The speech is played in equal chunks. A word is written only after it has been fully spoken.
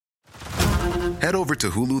Head over to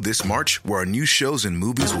Hulu this March, where our new shows and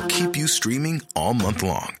movies will keep you streaming all month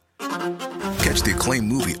long. Catch the acclaimed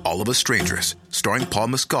movie All of Us Strangers, starring Paul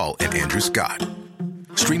Mescal and Andrew Scott.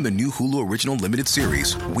 Stream the new Hulu original limited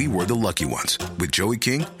series We Were the Lucky Ones with Joey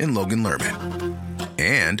King and Logan Lerman.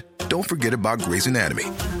 And don't forget about Grey's Anatomy.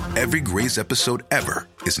 Every Grey's episode ever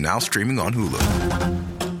is now streaming on Hulu.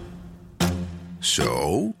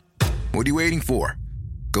 So, what are you waiting for?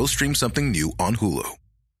 Go stream something new on Hulu.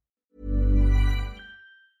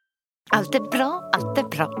 Allt är bra, allt är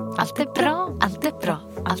bra, allt är bra, allt är bra,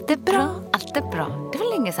 allt är bra, allt är bra. Det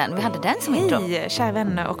var länge sedan vi hade den som intro. Hej kära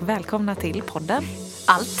vänner och välkomna till podden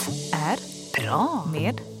Allt är bra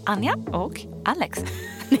med Anja och Alex.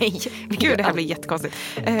 Nej, Gud, det här blir jättekonstigt.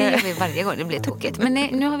 Det gör vi varje gång, det blir tokigt. Men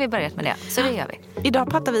nu har vi börjat med det, så det gör vi. Idag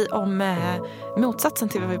pratar vi om motsatsen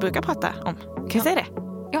till vad vi brukar prata om. Kan vi säga det?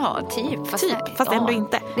 Ja, typ. Fast ändå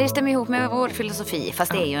inte. Det stämmer ihop med vår filosofi,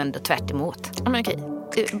 fast det är ju ändå tvärt emot. Ja, men okej.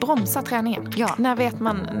 Bromsa träningen. Ja. När vet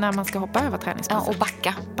man när man ska hoppa över träningspasset? Ja, och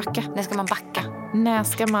backa. Backa. När ska man backa? När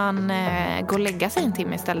ska man gå och lägga sig en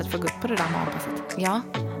timme istället för att gå upp på det där morgonpasset? Ja.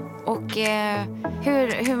 Och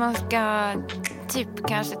hur man ska typ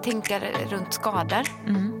kanske tänka runt skador.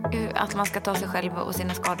 Att man ska ta sig själv och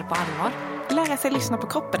sina skador på allvar. Lära sig lyssna på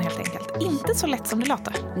kroppen helt enkelt. Inte så lätt som det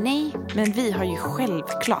låter. Nej. Men vi har ju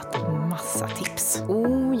självklart massa tips.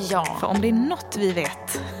 Oh ja. För om det är något vi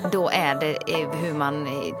vet, då är det hur man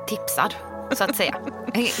tipsar, så att säga.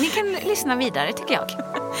 Ni kan lyssna vidare, tycker jag.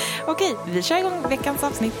 Okej, vi kör igång veckans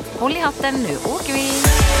avsnitt. Håll i hatten, nu åker vi.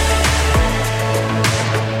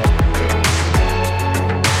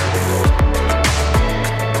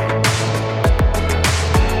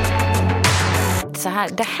 Så här,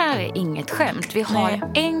 det här är inget skämt. Vi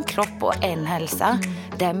har en kropp och en hälsa.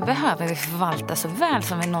 Den behöver vi förvalta så väl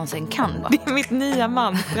som vi någonsin kan. Va? Det är mitt nya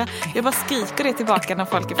mantra. Jag bara skriker det tillbaka när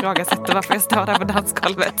folk ifrågasätter varför jag står där på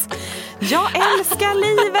dansgolvet. Jag älskar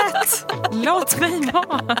livet! Låt mig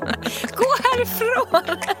vara! Gå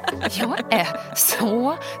härifrån! Jag är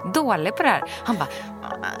så dålig på det här.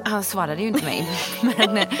 Han svarade ju inte mig.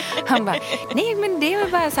 Men han bara, nej men det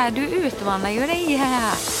är bara så här, du utmanar ju dig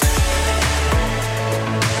här.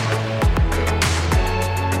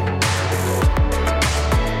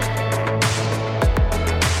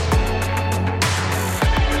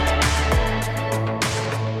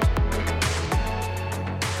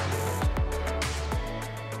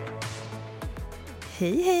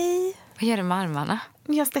 Hej, hej. Vad gör du med armarna?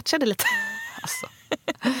 Jag stretchade lite. Alltså.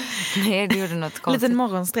 Nej, du gjorde något konstigt. Liten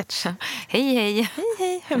morgonstretch. Hej, hej. Hej,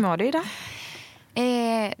 hej. Hur mår du idag?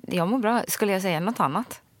 Jag mår bra. Skulle jag säga något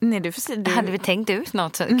annat? Nej, du... Hade vi tänkt ut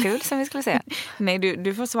något så kul som vi skulle säga? Nej,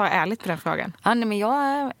 du får svara ärligt på den frågan. Ja, nej, men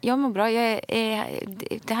jag mår bra.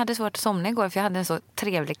 Det hade svårt att somna igår för jag hade en så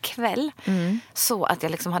trevlig kväll. Så att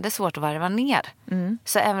jag liksom hade svårt att varva ner.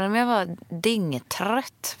 Så även om jag var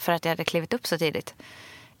dyngtrött för att jag hade klivit upp så tidigt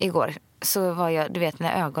igår, så var jag, du vet,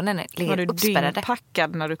 när ögonen ligger uppspärrade. Var du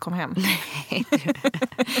dyngpackad när du kom hem? Nej,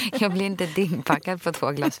 jag blir inte dyngpackad på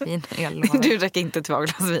 2 glas vin. Du drack inte 2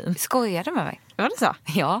 glas vin. Skojade med mig. Var det så?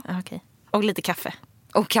 Ja. Okej. Och lite kaffe.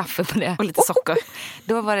 Och kaffe på det. Och lite socker.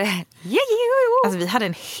 Då var det... Alltså vi hade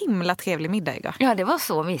en himla trevlig middag igår. Ja, det var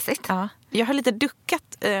så mysigt. Ja. Jag har lite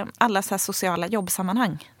duckat alla så här sociala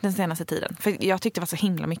jobbsammanhang den senaste tiden. För jag tyckte det var så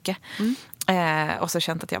himla mycket. Och så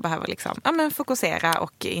känt att jag behöver liksom, fokusera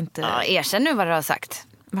och inte... Ja, erkänn nu vad du har sagt.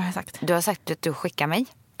 Vad har jag sagt? Du har sagt att du skickar mig.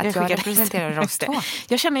 Att jag representerar oss 2.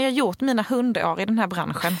 Jag känner att jag har gjort mina 100 år i den här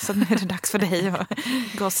branschen. Så nu är det dags för dig att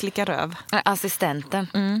gå och slicka röv. Assistenten.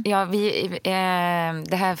 Ja,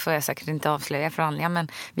 det här får jag säkert inte avslöja för Anja. Men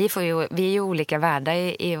vi är ju olika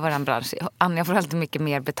världar i våran bransch. Anja får alltid mycket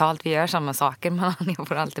mer betalt. Vi gör samma saker, men Anja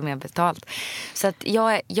får alltid mer betalt. Så att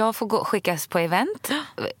jag får skickas på event.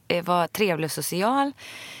 Vara trevlig och social.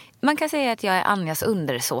 Man kan säga att jag är Anjas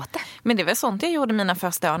undersåte. Men det var sånt jag gjorde mina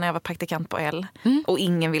första år när jag var praktikant på L. Och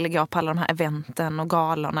ingen ville gå på alla de här eventen och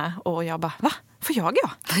galorna. Och jag bara, va? Får jag gå?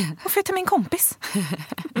 Och får jag ta min kompis?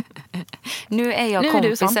 Nu är jag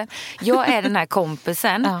kompisen. Jag är den här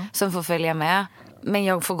kompisen som får följa med. Men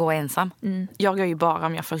jag får gå ensam. Jag går ju bara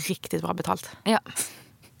om jag får riktigt bra betalt. Ja.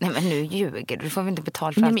 Nej, men nu ljuger du. Du får väl inte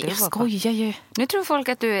betalt för allt. Nej, men jag skojar ju. Nu tror folk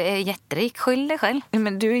att du är jätterik. Skyll dig själv. Nej,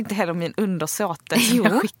 men du är inte heller min undersåte.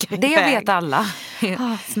 Jo, det vet alla.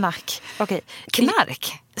 Snark. Okej.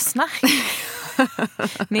 Knark? Snark.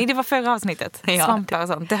 Nej, det var förra avsnittet. Ja. Svamplar och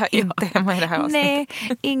sånt. Det hör inte hemma i det här avsnittet.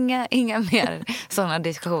 Nej, inga mer sådana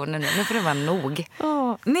diskussioner nu. Nu får det vara nog.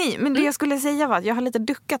 Nej, men det jag skulle säga var att jag har lite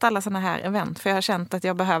duckat alla såna här event. För jag har känt att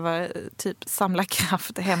jag behöver typ samla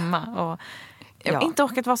kraft hemma. Och jag har inte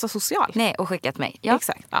orkat vara så social. Nej, och skickat mig. Ja.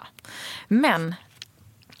 Exakt, ja. Men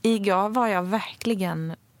igår var jag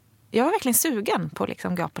verkligen sugen på att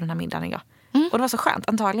liksom gå på den här middagen igår. Och det var så skönt,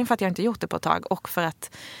 antagligen för att jag inte gjort det på ett tag och för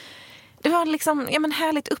att det var liksom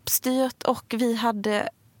härligt uppstyrt och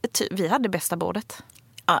vi hade bästa bordet.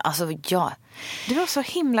 Ja, alltså ja. Det var så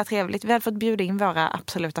himla trevligt. Vi hade fått bjuda in våra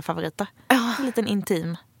absoluta favoriter. En liten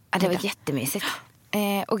intim. Ja, det var jättemysigt.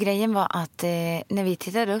 Och grejen var att när vi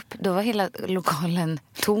tittade upp, då var hela lokalen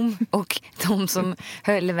tom. Och de som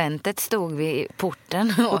höll eventet stod vid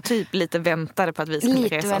porten. Och typ lite väntade på att vi skulle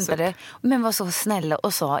resa oss upp. Men var så snälla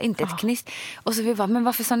och sa inte ett knist. Och så vi bara, men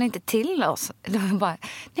varför sa ni inte till oss? De bara,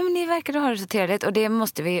 nej men ni verkade ha det så trevligt. Och det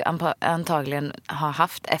måste vi antagligen ha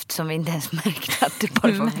haft eftersom vi inte ens märkte att det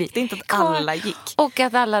bara var vi. Det är inte att alla gick. Och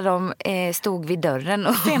att alla de stod vid dörren.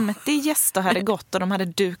 Och 50 gäster hade gått och de hade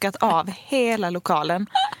dukat av hela lokalen.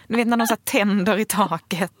 Du vet när de satt tänder i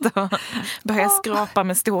taket och började skrapa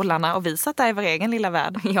med stolarna och vi satt där i vår egen lilla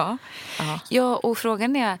värld. Ja, och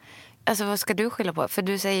frågan är, alltså vad ska du skylla på? För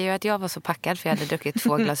du säger ju att jag var så packad för jag hade druckit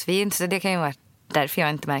 2 glas vin, så det kan ju vara därför jag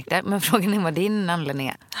inte märkte. Men frågan är vad din anledning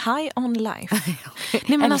är. High on life.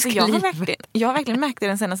 Nej, men alltså, jag har verkligen märkt det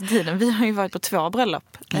den senaste tiden. Vi har ju varit på 2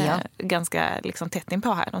 bröllop ganska liksom tätt in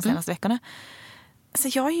på här de senaste veckorna. Så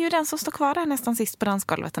jag är ju den som står kvar där nästan sist på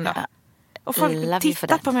dansgolvet ändå. Och folk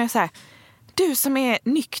tittar på mig och säger, du som är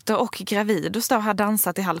nykter och gravid och står här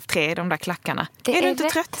dansat i 2:30 i de där klackarna. Är du inte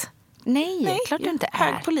trött? Nej, klart du inte är.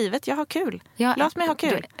 Hög på livet, jag har kul. Ja, låt mig ha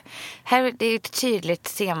kul. Det är ett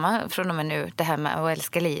tydligt tema från och med nu, det här med att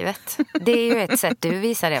älska livet. Det är ju ett sätt du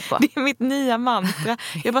visar det på. Det är mitt nya mantra.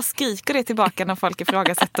 Jag bara skriker det tillbaka när folk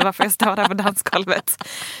ifrågasätter varför jag står där på dansgolvet.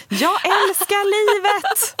 Jag älskar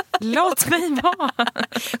livet! Låt mig vara.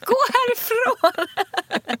 Gå härifrån!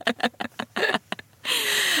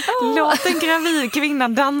 Låt en gravid kvinna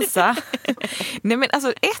dansa. Nej men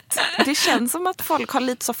alltså det känns som att folk har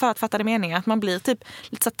lite så förutfattade meningar. Att man blir typ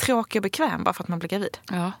lite så tråkig och bekväm bara för att man blir gravid.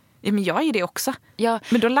 Ja, men jag är ju det också. Ja.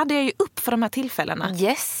 Men då laddar jag ju upp för de här tillfällena.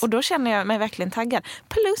 Yes. Och då känner jag mig verkligen taggad.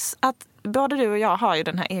 Plus att både du och jag har ju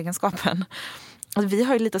den här egenskapen. Att vi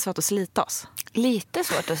har ju lite svårt att slita oss. Lite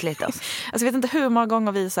svårt att slita oss. Alltså jag vet inte hur många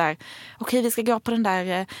gånger vi så här, okej, vi ska gå på den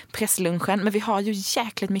där presslunchen, men vi har ju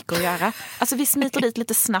jäkligt mycket att göra. Alltså vi smiter dit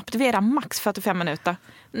lite snabbt, vi är där max 45 minuter.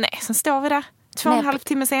 Nej, sen står vi där 2,5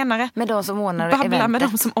 timme senare. Med de som ordnar babblar eventet. Med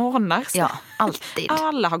de som ordnar. Ja, alltid.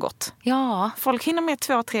 Alla har gått. Ja. Folk hinner med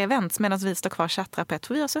 2-3 events medan vi står kvar och chattar på ett.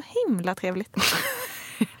 För vi har så himla trevligt.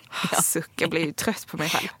 Suck, jag blir ju trött på mig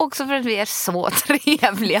själv. Också för att vi är så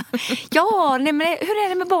trevliga. Ja, nej, men hur är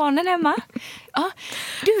det med barnen hemma? Ja,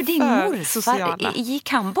 du, din morfar,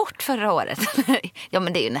 gick han bort förra året? Ja,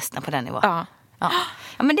 men det är ju nästan på den nivån. Ja,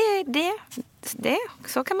 men det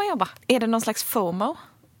så kan man jobba. Är det någon slags FOMO?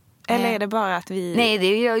 Eller är det bara att vi... Nej, det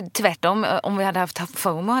är ju tvärtom. Om vi hade haft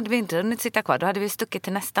FOMO hade vi inte hunnit sitta kvar. Då hade vi stuckit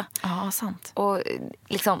till nästa. Ja, sant. Och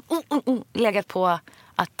liksom legat på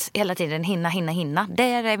att hela tiden hinna.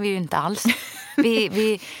 Där är vi ju inte alls.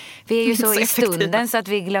 Vi är ju så i stunden så att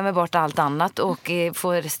vi glömmer bort allt annat och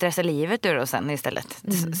får stressa livet ur oss sen istället.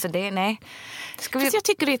 Så det, nej. Fast jag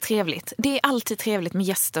tycker det är trevligt. Det är alltid trevligt med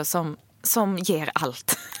gäster som ger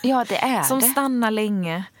allt. Ja, det är som det. stannar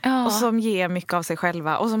länge och som ger mycket av sig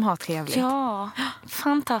själva och som har trevligt. Ja,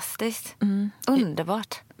 fantastiskt.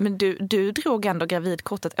 Underbart. Men du drog ändå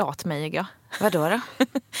gravidkortet åt mig igår. Vadå då?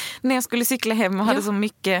 När jag skulle cykla hem och hade så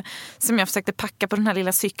mycket som jag försökte packa på den här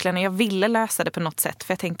lilla cykeln och jag ville lösa det på något sätt.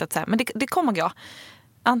 För jag tänkte att så här, men det kommer gå.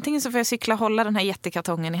 Antingen så får jag cykla och hålla den här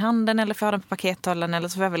jättekartongen i handen eller får jag den på pakethållaren eller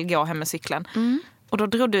så får jag väl gå hem med cykeln. Och då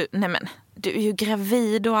drog du, nej men, du är ju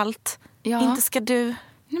gravid och allt. Ja. Inte ska du...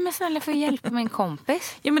 Nej men snälla, får hjälpa min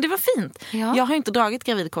kompis. Ja men det var fint. Ja. Jag har inte dragit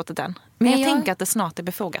gravidkortet än. Men jag tänker att det snart är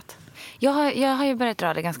befogat. Jag har ju börjat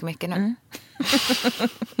dra det ganska mycket nu.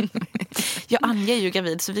 Anja är ju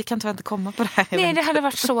gravid så vi kan tyvärr inte komma på det här. Nej, det hade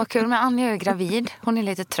varit så kul. Men Anja är ju gravid. Hon är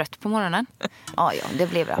lite trött på morgonen. Ja, det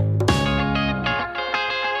blir bra.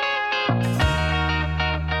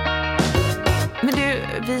 Men du,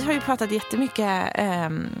 vi har ju pratat jättemycket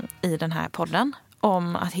i den här podden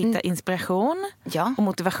om att hitta inspiration och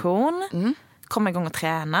motivation, komma igång och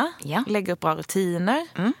träna, lägga upp bra rutiner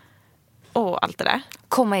och allt det där.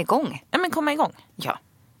 Komma igång? Ja, men komma igång. Ja.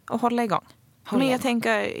 Och hålla igång. Men jag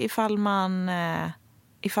tänker ifall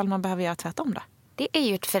man behöver göra tvärtom då. Det är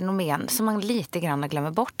ju ett fenomen som man lite grann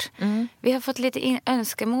glömmer bort. Vi har fått lite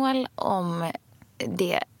önskemål om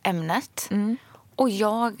det ämnet. Och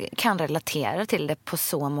jag kan relatera till det på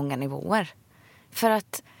så många nivåer. För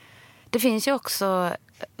att det finns ju också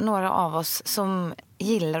några av oss som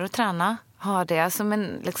gillar att träna. Har det som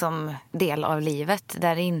en liksom del av livet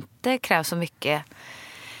där det inte krävs så mycket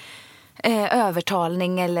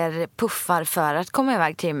övertalning eller puffar för att komma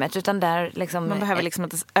iväg till gymmet, utan där liksom, man behöver liksom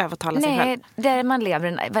inte övertala sig själv. Nej, där man lever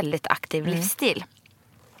en väldigt aktiv livsstil.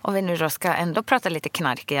 Och vi nu då ska ändå prata lite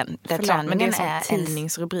knark igen. Där träningen men det är en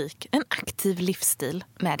tidningsrubrik. En aktiv livsstil.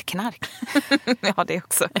 Med knark. Ja, det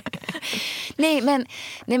också. nej,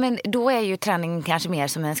 men då är ju träningen kanske mer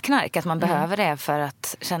som ens knark. Att man behöver det för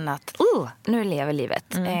att känna att nu lever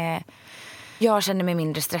livet. Jag känner mig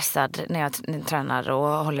mindre stressad när jag tränar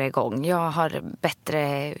och håller igång. Jag har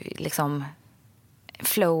bättre liksom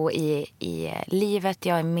flow i livet.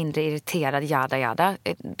 Jag är mindre irriterad, jada.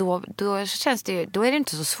 Då känns det ju, då är det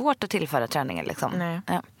inte så svårt att tillföra träningen liksom.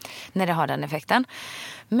 Ja, när det har den effekten.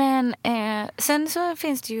 Men sen så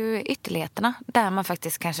finns det ju ytterligheterna där man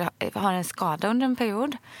faktiskt kanske har en skada under en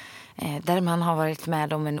period. Där man har varit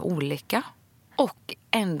med om en olycka. Och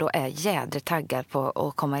ändå är jädrigt taggad på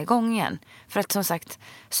att komma igång igen. För att som sagt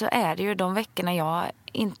så är det ju de veckorna jag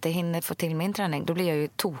inte hinner få till min träning. Då blir jag ju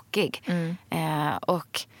tokig.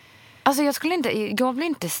 Och alltså jag blir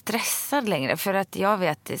inte stressad längre. För att jag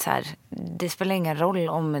vet det spelar ingen roll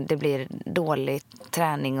om det blir dålig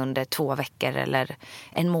träning under 2 veckor eller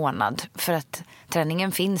en månad. För att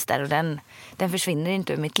träningen finns där och den försvinner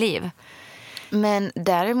inte ur mitt liv. Men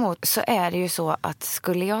däremot så är det ju så att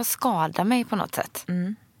skulle jag skada mig på något sätt.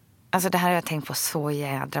 Alltså det här har jag tänkt på så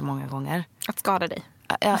jädra många gånger. Att skada dig?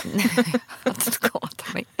 Ja, att skada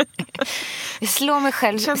mig. Jag slår mig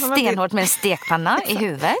själv stenhårt med en stekpanna i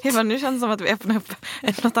huvudet. Nu känns det som att vi öppnar upp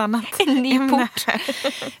något annat. En ny port.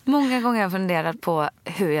 Många gånger har jag funderat på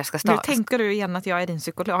hur jag ska starta. Nu tänker du igen att jag är din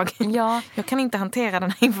psykolog. Ja. Jag kan inte hantera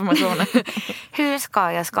den här informationen. Hur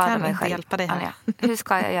ska jag skada mig själv? Kan inte hjälpa dig här. Hur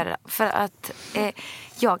ska jag göra det? För att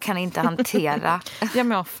jag kan inte hantera... Jag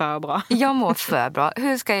mår för bra. Jag mår för bra.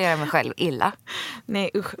 Hur ska jag göra mig själv illa?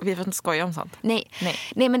 Nej, vi får inte skoja om sånt. Nej,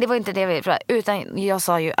 men det var inte det vi ville prata. Utan jag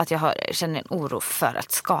sa ju att jag känner en oro för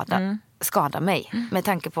att skada mig. Med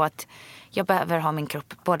tanke på att jag behöver ha min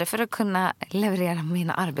kropp både för att kunna leverera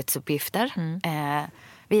mina arbetsuppgifter.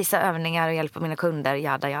 Visa övningar och hjälpa mina kunder,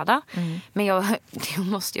 jada. Men jag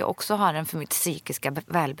måste ju också ha den för mitt psykiska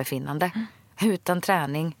välbefinnande. Utan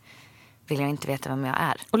träning vill jag inte veta vem jag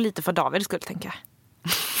är. Och lite för David skulle tänka.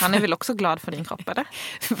 Han är väl också glad för din kropp, eller?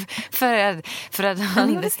 för att han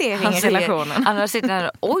investering i relationen. Han har sitter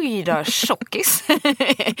där, oj då, tjockis.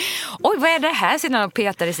 Oj, vad är det här? Sitter han och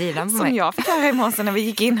petar i sidan på mig. Som jag fick höra i morse när vi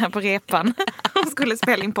gick in här på repan och skulle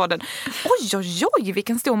spela in podden. Oj,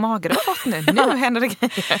 vilken stor mage du har fått nu. Nu händer det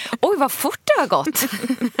grejer. Oj, vad fort det har gått.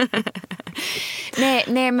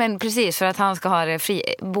 nej, men precis, för att han ska ha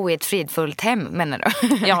bo i ett fridfullt hem, menar du?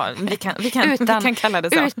 Ja, vi kan kalla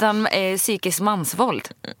det så. Utan psykisk mansvåld.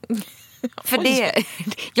 För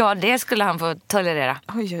det skulle han få tolerera.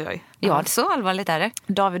 Oj. Ja, så allvarligt är det.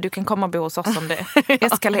 David, du kan komma och bo hos oss om det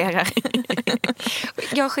eskalerar.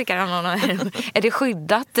 Jag skickar honom. Är det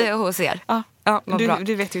skyddat hos er? Ja,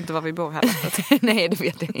 du vet ju inte var vi bor heller. Nej, det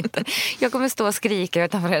vet jag inte. Jag kommer stå och skrika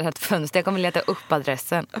utanför ett fönster. Jag kommer leta upp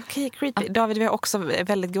adressen. Okej, creepy. David, vi har också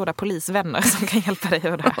väldigt goda polisvänner som kan hjälpa dig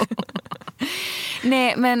med det här.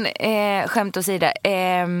 Nej, men skämt åsida.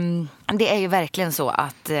 Det är ju verkligen så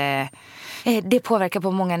att det påverkar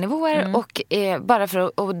på många nivåer. Och bara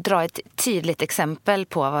för att dra ett tydligt exempel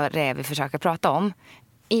på vad det är vi försöker prata om.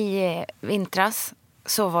 I vintras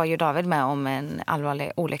så var ju David med om en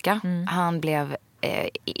allvarlig olycka. Han blev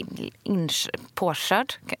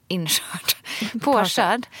påkörd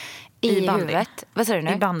i huvudet. Vad sa du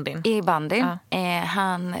nu? I bandyn. Ja.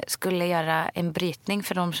 Han skulle göra en brytning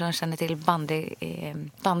för de som känner till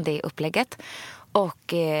bandyupplägget.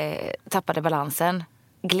 Och tappade balansen.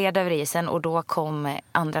 Gled över isen och då kom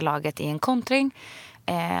andra laget i en kontring.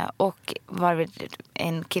 Och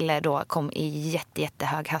en kille då kom i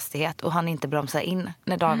jättehög hastighet och han inte bromsa in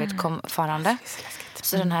när David kom farande.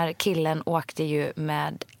 Så den här killen åkte ju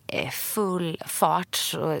med full fart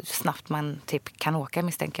så snabbt man typ kan åka,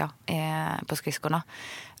 misstänker jag, på skridskorna.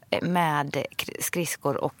 Med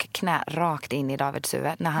skridskor och knä rakt in i Davids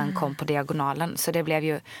huvud när han kom på diagonalen. Så det blev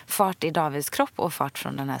ju fart i Davids kropp och fart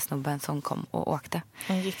från den här snubben som kom och åkte.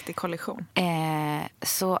 En riktig kollision.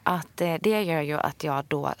 Så att det gör ju att jag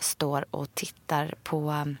då står och tittar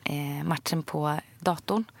på matchen på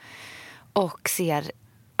datorn. Och ser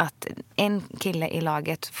att en kille i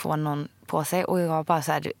laget får någon på sig. Och jag bara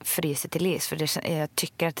så här fryser till is. För jag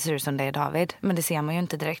tycker att det ser ut som det är David. Men det ser man ju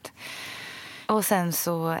inte direkt. Och sen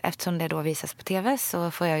så, eftersom det då visas på tv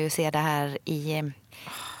så får jag ju se det här i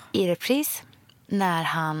repris. När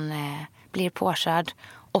han blir påkörd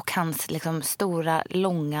och hans liksom stora,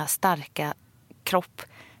 långa, starka kropp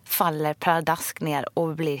faller pladask ner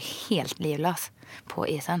och blir helt livlös på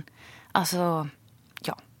isen. Alltså,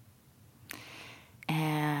 ja.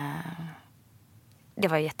 Det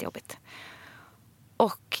var jättejobbigt.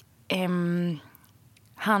 Och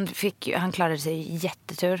han klarade sig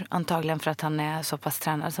jättetur. Antagligen för att han är så pass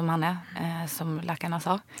tränad som han är. Som läkarna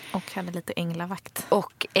sa. Och hade lite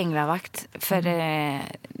änglavakt. För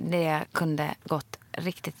det kunde gått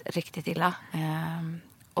riktigt, riktigt illa.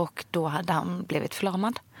 Och då hade han blivit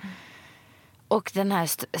förlamad. Och den här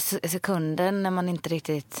sekunden när man inte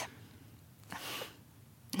riktigt...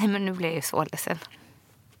 Nej, men nu blir jag ju så ledsen.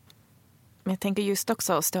 Men jag tänker just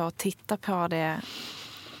också att stå och titta på det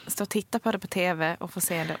på tv och få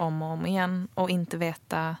se det om och om igen och inte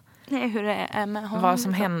veta hur det är med honom. Vad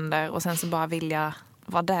som händer och sen så bara vilja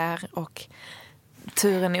vara där. Och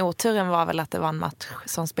turen i oturen var väl att det var en match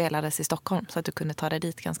som spelades i Stockholm så att du kunde ta dig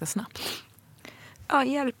dit ganska snabbt. Ja,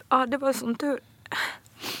 hjälp. Ja, det var sån tur.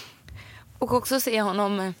 Och också se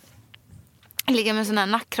honom ligga med sån här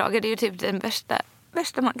nackkrage. Det är ju typ den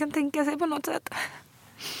värsta man kan tänka sig på något sätt.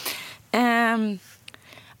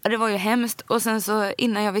 Det var ju hemskt. Och sen så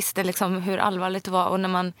innan jag visste liksom hur allvarligt det var och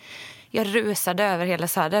när jag rusade över hela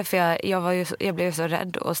Söder för jag blev så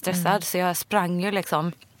rädd och stressad så jag sprang ju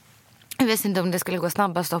liksom. Jag visste inte om det skulle gå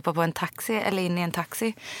snabbast att hoppa på en taxi eller in i en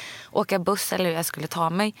taxi, åka buss eller hur jag skulle ta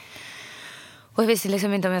mig. Och jag visste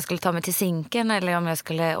liksom inte om jag skulle ta mig till Zinken eller om jag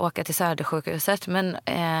skulle åka till Södersjukhuset. Men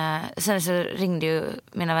sen så ringde ju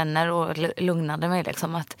mina vänner och lugnade mig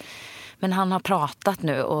liksom att men han har pratat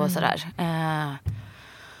nu och sådär.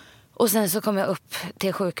 Och sen så kom jag upp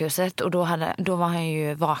till sjukhuset och då var han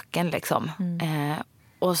ju vaken liksom.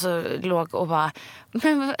 Och så låg och bara,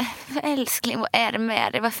 men älskling, vad är det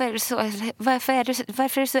med dig? Varför är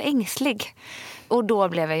du så ängslig? Och då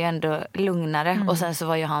blev jag ju ändå lugnare. Och sen så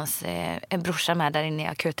var ju hans en brorsa med där inne i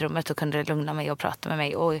akutrummet och kunde lugna mig och prata med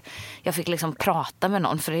mig. Och jag fick liksom prata med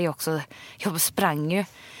någon för det är också, jag sprang ju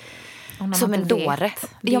som en dåre.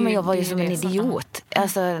 Ja, men jag var ju som en idiot.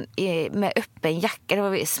 Alltså med öppen jacka. Det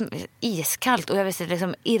var iskallt. Och jag visste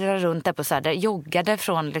liksom irra runt där på Söder. Joggade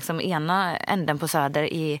från liksom ena änden på Söder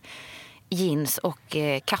i jeans och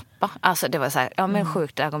kappa. Alltså det var så här, ja men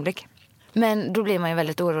sjukt ögonblick. Men då blir man ju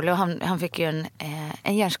väldigt orolig. Och han fick ju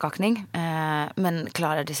en hjärnskakning. Men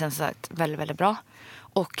klarade sig som sagt väldigt, väldigt bra.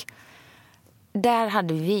 Och där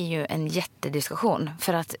hade vi ju en jättediskussion.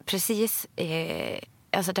 För att precis...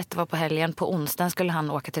 Alltså detta var på helgen. På onsdagen skulle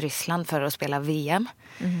han åka till Ryssland för att spela VM.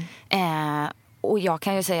 Och jag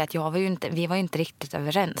kan ju säga att vi var ju inte riktigt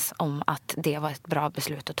överens om att det var ett bra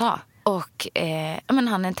beslut att ta. Och men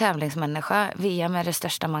han är en tävlingsmänniska. VM är det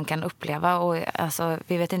största man kan uppleva. Och alltså,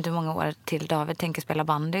 vi vet inte hur många år till David tänker spela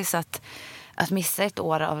bandy. Så att missa ett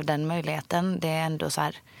år av den möjligheten, det är ändå så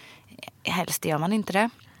här, helst gör man inte det.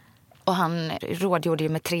 Och han rådgjorde ju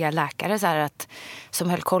med 3 läkare så här som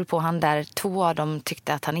höll koll på han där. 2 av dem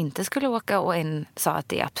tyckte att han inte skulle åka och en sa att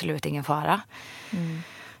det är absolut ingen fara.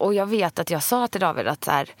 Och jag vet att jag sa till David att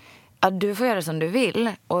så här, att du får göra som du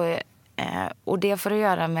vill. Och det får du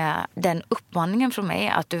göra med den uppmaningen från mig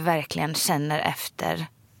att du verkligen känner efter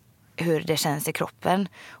hur det känns i kroppen.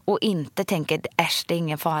 Och inte tänker, det är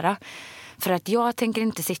ingen fara. För att jag tänker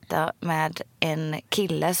inte sitta med en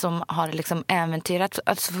kille som har liksom äventyrat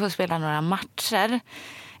att få spela några matcher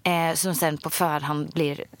som sen på förhand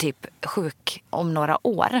blir typ sjuk om några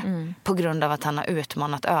år på grund av att han har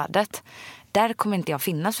utmanat ödet. Där kommer inte jag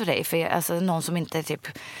finnas för dig. För alltså, någon som inte typ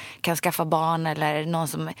kan skaffa barn eller någon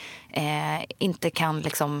som inte kan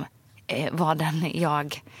liksom vara den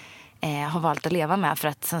jag har valt att leva med för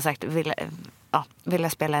att som sagt vilja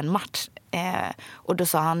spela en match. Och då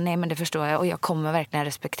sa han, nej men det förstår jag och jag kommer verkligen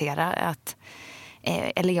respektera att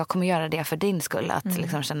eller jag kommer göra det för din skull att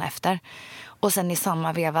liksom känna efter. Och sen i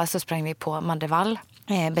samma veva så sprang vi på Madde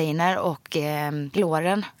Beiner och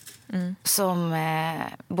Låren som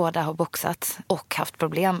båda har boxat och haft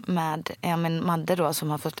problem med Madde då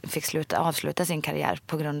som fick avsluta sin karriär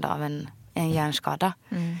på grund av en hjärnskada.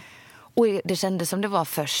 Och det kändes som det var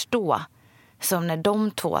först då som när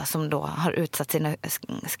de 2 som då har utsatt sina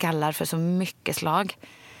skallar för så mycket slag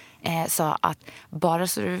sa att bara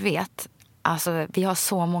så du vet, alltså vi har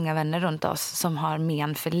så många vänner runt oss som har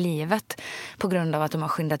men för livet på grund av att de har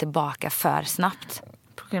skyndat tillbaka för snabbt.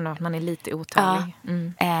 På grund av att man är lite otålig.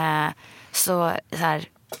 Så här,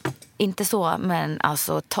 inte så, men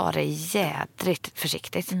alltså ta det jädrigt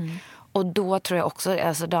försiktigt. Och då tror jag också,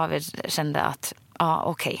 alltså David kände att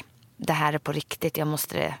okej, det här är på riktigt.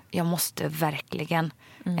 Jag måste verkligen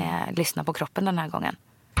lyssna på kroppen den här gången.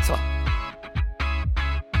 Så.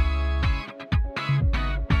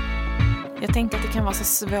 Jag tänker att det kan vara så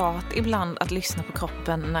svårt ibland att lyssna på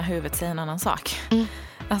kroppen när huvudet säger en annan sak.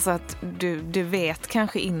 Alltså att du vet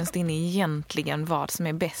kanske innerst inne egentligen vad som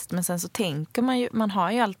är bäst. Men sen så tänker man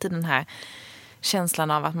har ju alltid den här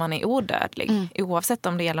känslan av att man är odödlig. Oavsett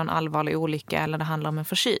om det gäller en allvarlig olycka eller det handlar om en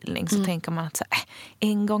förkylning så tänker man att så,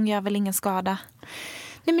 en gång gör väl ingen skada.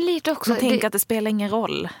 Nej, men lite också. Man tänker att det spelar ingen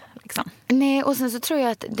roll. Liksom. Nej, och sen så tror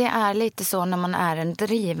jag att det är lite så när man är en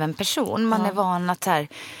driven person. Man är van att så här,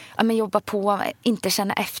 jobba på, inte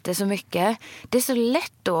känna efter så mycket. Det är så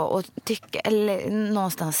lätt då att tycka, eller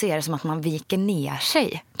någonstans se det som att man viker ner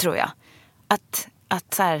sig, tror jag.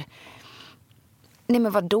 Att så här, nej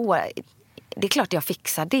men vadå? Det är klart jag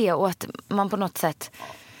fixar det, och att man på något sätt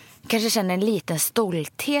kanske känner en liten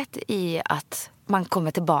stolthet i att man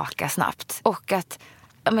kommer tillbaka snabbt. Och att,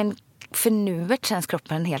 för nuet känns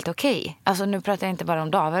kroppen helt okej. Alltså nu pratar jag inte bara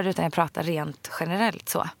om David, utan jag pratar rent generellt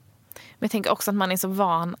så. Men jag tänker också att man är så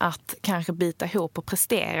van att kanske bita ihop och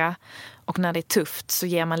prestera. Och när det är tufft så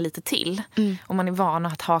ger man lite till. Och man är van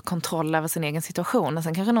att ha kontroll över sin egen situation. Och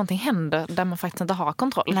sen kanske någonting händer där man faktiskt inte har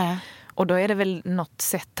kontroll. Nej. Och då är det väl något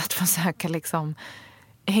sätt att försöka liksom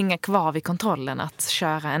hänga kvar vid kontrollen. Att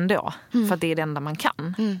köra ändå. För att det är det enda man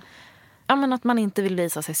kan. Ja, men att man inte vill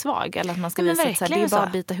visa sig svag. Eller att man ska visa att det är bara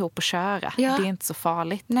att bita ihop och köra. Ja. Det är inte så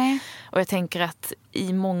farligt. Nej. Och jag tänker att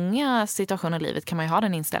i många situationer i livet kan man ju ha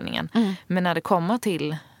den inställningen. Men när det kommer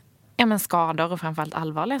till skador och framförallt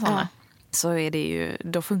allvarliga sådana, så är det ju,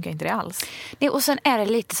 då funkar inte det alls. Nej, och sen är det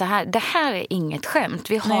lite så här, det här är inget skämt.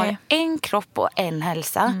 Vi har en kropp och en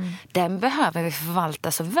hälsa. Den behöver vi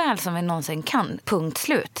förvalta så väl som vi någonsin kan. Punkt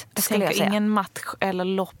slut. Det skulle jag säga. Ingen match eller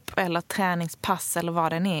lopp eller träningspass eller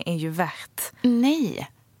vad den är ju värt.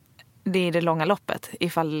 Nej. Det är det långa loppet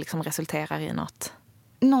ifall det liksom resulterar i något.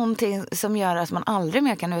 Någonting som gör att man aldrig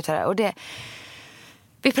mer kan utföra. Och det...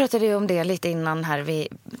 Vi pratade ju om det lite innan här. Vi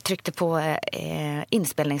tryckte på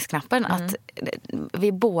inspelningsknappen. Att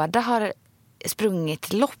vi båda har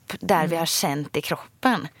sprungit lopp där vi har känt i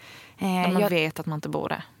kroppen. Man vet att man inte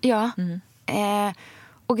borde. Ja.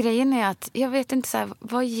 Och grejen är att jag vet inte så här,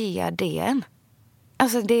 vad ger det en?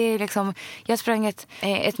 Alltså det är liksom, jag sprang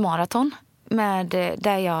ett maraton med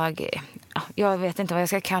där jag vet inte vad jag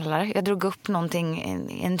ska kalla det. Jag drog upp någonting,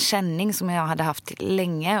 en känning som jag hade haft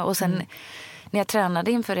länge, och sen när jag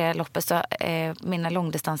tränade inför det loppet så mina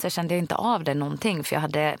långdistanser kände jag inte av det någonting, för jag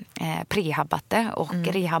hade prehabbat det och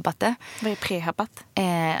rehabbat det. Vad är prehabbat?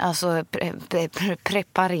 Alltså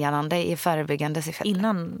preparerande i förebyggande syfte.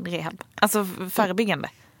 Innan rehab? Alltså förebyggande?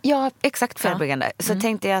 Ja, exakt förebyggande. Så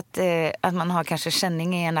tänkte jag att man har kanske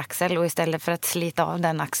känning i en axel, och istället för att slita av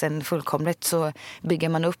den axeln fullkomligt så bygger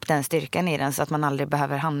man upp den styrkan i den så att man aldrig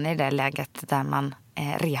behöver hamna i det läget där man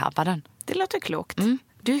rehabbar den. Det låter klokt.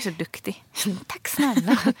 Du är så duktig. Tack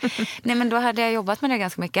snälla. Nej, men då hade jag jobbat med det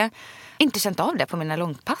ganska mycket. Inte känt av det på mina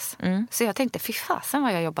långpass. Så jag tänkte, fy fasen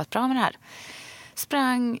vad jag har jobbat bra med det här.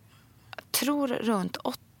 Sprang, tror runt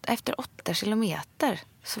efter 8 kilometer.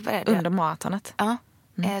 Så under maratonet? Ja.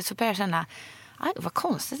 Så började jag känna, vad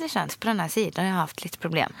konstigt det känns på den här sidan. Jag har haft lite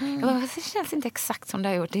problem. Jag bara, det känns inte exakt som det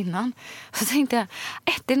har gjort innan. Så tänkte jag,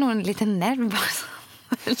 det är nog en liten nerv bara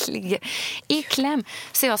ligger i kläm.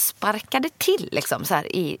 Så jag sparkade till liksom, så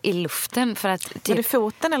här, i luften. För att, typ... Var det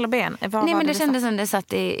foten eller ben? Nej, men det kändes som det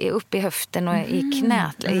satt upp i höften och i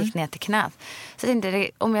knät. Gick ner till knät. Så jag tänkte,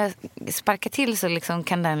 om jag sparkar till så liksom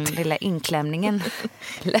kan den lilla inklämningen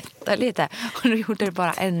lätta lite. Och då gjorde det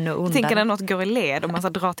bara ännu ondare. Tänker när något går i led och man ska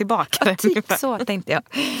dra tillbaka det. Typ så tänkte jag.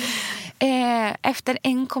 Efter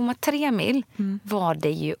 1,3 mil var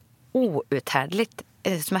det ju outhärdligt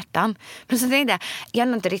smärtan. Men så tänkte jag är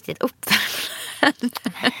nog inte riktigt uppvärmd.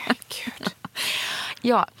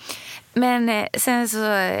 Ja, men sen så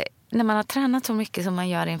när man har tränat så mycket som man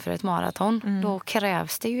gör inför ett maraton, då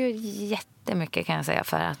krävs det ju jättemycket, kan jag säga,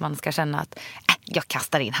 för att man ska känna att jag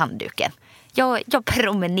kastar in handduken. Jag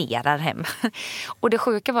promenerar hem. Och det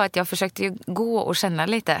sjuka var att jag försökte ju gå och känna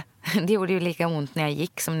lite. Det gjorde ju lika ont när jag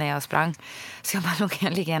gick som när jag sprang. Så jag bara, då kan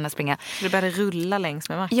jag lika gärna springa. Du började rulla längs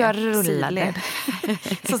med marken? Jag rullade.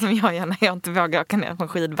 Så som jag gör när jag inte vågar åka ner på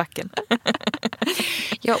skidbacken.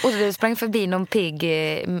 Ja, och du sprang förbi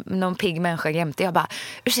någon pigg människa jämte. Jag bara,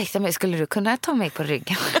 ursäkta mig, skulle du kunna ta mig på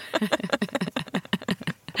ryggen?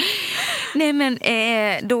 Nej, men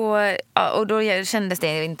då kändes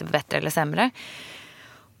det inte bättre eller sämre.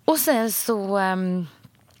 Och sen så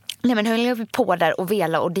höll jag på där och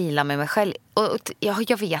vela och deala med mig själv. Och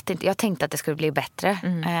jag vet inte, jag tänkte att det skulle bli bättre.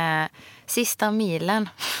 Sista milen,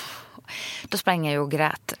 då sprang jag och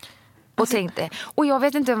grät. Och tänkte, och jag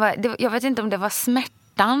vet inte om det var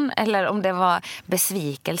smärtan eller om det var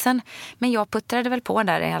besvikelsen. Men jag puttrade väl på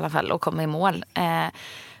där i alla fall och kom i mål.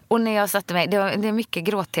 Och när jag satte mig, det är mycket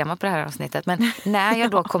gråttema på det här avsnittet, men när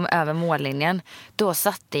jag då kom över mållinjen, då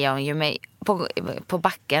satte jag ju mig på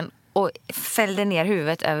backen och fällde ner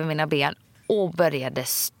huvudet över mina ben och började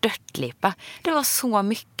störtlipa. Det var så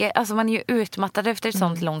mycket. Alltså man är ju utmattad efter ett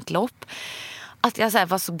sånt långt lopp. Att jag så här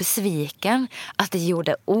var så besviken. Att det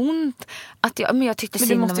gjorde ont. Men jag tyckte men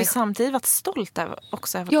du måste ju samtidigt varit stolt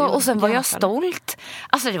också. Över ja, och sen var jag stolt.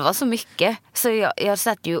 Alltså det var så mycket. Så jag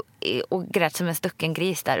satt ju och grät som en stucken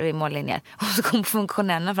gris där vid mållinjen. Och så kom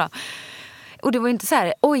funktionärerna fram. Och det var inte så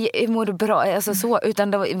här, oj, mår du bra? Alltså så,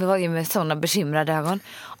 utan det var ju med sådana bekymrade ögon.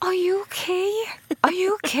 Are you okay? Are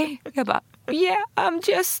you okay? Jag bara, yeah,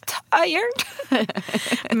 I'm just tired.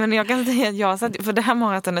 Men jag kan säga att jag satt, för det här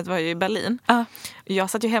maratonet var ju i Berlin. Jag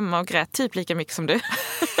satt ju hemma och grät typ lika mycket som du.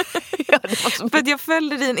 Ja, det var så för att jag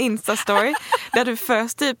följde din Insta-story där du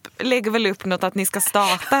först typ lägger väl upp något att ni ska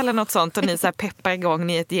starta eller något sånt och ni så här peppar igång,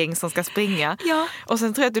 ni är ett gäng som ska springa. Ja. Och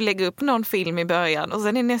sen tror jag att du lägger upp någon film i början och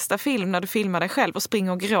sen i nästa film när du filmar dig själv och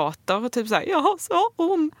springer och gråter och typ så här, jag har så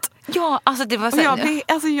ont. Ja, alltså det var så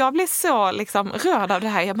och jag blev så liksom rörd av det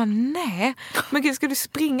här. Jag bara, nej. Men gud, ska du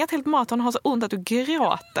springa ett helt maraton och ha så ont att du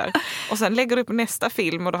gråter? Och sen lägger du upp nästa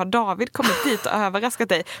film och då har David kommit dit och överraskat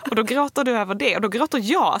dig. Och då gråter du över det. Och då gråter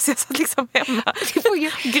jag. Så jag satt liksom hemma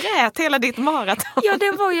grät hela ditt maraton. Ja,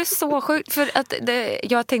 det var ju så sjukt. För att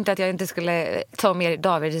jag tänkte att jag inte skulle ta mer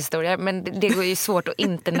Davids historia. Men det går ju svårt att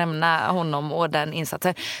inte nämna honom och den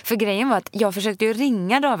insatsen. För grejen var att jag försökte ju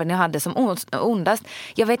ringa David när jag hade som ondast.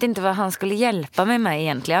 Jag vet inte vad han skulle hjälpa mig med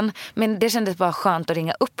egentligen. Men det kändes bara skönt att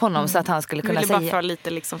ringa upp honom så att han skulle kunna säga... bara få lite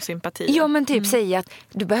liksom sympati. Ja, men typ säga att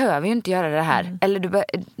du behöver ju inte göra det här.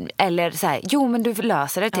 Eller så här, jo men du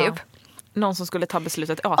löser det typ. Ja. Någon som skulle ta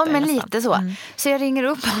beslutet åt dig. Ja, men nästan. Lite så. Så jag ringer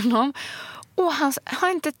upp honom. Och han har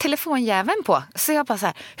inte telefonjäveln på. Så jag bara så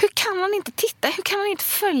här, hur kan han inte titta? Hur kan han inte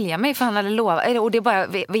följa mig? För han hade lovat. Och det är bara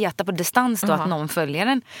veta på distans då att någon följer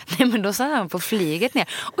den. Nej, men då satt han på flyget ner.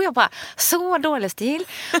 Och jag bara, så dålig stil.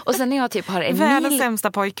 Och sen när jag typ har en världens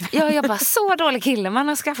sämsta pojkvän. Ja, jag bara, så dålig kille man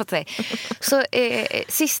har skaffat sig. Så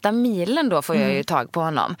sista milen då får jag ju tag på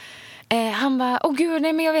honom. Han bara, åh gud,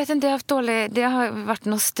 nej men jag vet inte, det har varit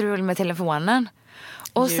något strul med telefonen.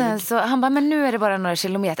 Och sen så, han bara, men nu är det bara några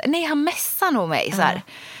kilometer. Nej, han mässar nog mig så här.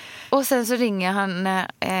 Och sen så ringer han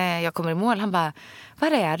när jag kommer i mål. Han bara,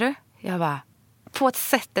 var är du? Jag bara, på ett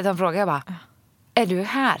sättet han frågar, jag bara, är du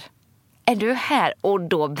här? Är du här? Och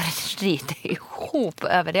då bryter det ihop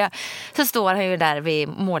över det. Så står han ju där vid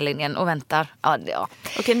mållinjen och väntar. Ja.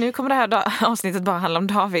 Okej, nu kommer det här avsnittet bara handla om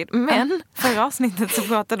David. Men förra avsnittet så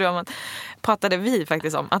pratade vi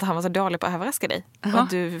faktiskt om att han var så dålig på att överraska dig. Och att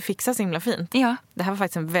du fixar så himla fint. Ja. Det här var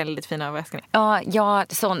faktiskt en väldigt fin överraskning. Ja,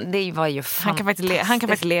 det var ju fantastiskt. Han kan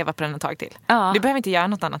faktiskt leva på den ett tag till. Ja. Du behöver inte göra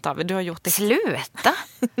något annat, David. Du har gjort det. Sluta!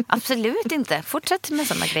 Absolut inte. Fortsätt med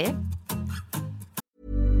sådana grejer.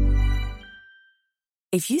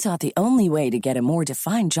 If you thought the only way to get a more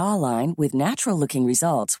defined jawline with natural-looking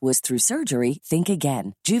results was through surgery, think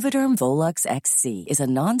again. Juvederm Volux XC is a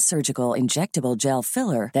non-surgical injectable gel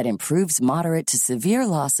filler that improves moderate to severe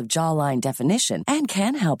loss of jawline definition and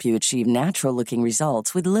can help you achieve natural-looking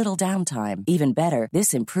results with little downtime. Even better,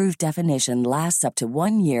 this improved definition lasts up to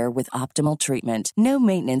 1 year with optimal treatment. No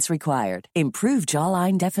maintenance required. Improve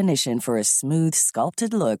jawline definition for a smooth,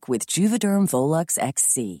 sculpted look with Juvederm Volux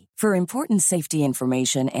XC. For important safety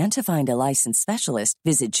information and to find a licensed specialist,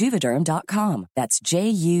 visit Juvederm.com. That's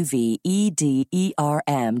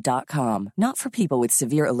JUVEDERM.com. Not for people with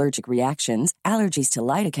severe allergic reactions, allergies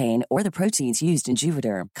to lidocaine, or the proteins used in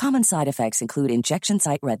Juvederm. Common side effects include injection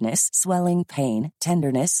site redness, swelling, pain,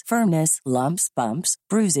 tenderness, firmness, lumps, bumps,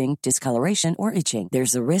 bruising, discoloration, or itching.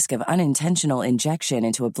 There's a risk of unintentional injection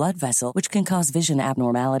into a blood vessel, which can cause vision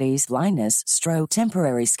abnormalities, blindness, stroke,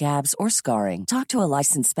 temporary scabs, or scarring. Talk to a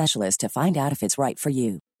licensed specialist to find out if it's right for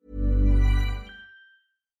you.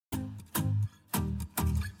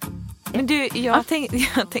 Men du, jag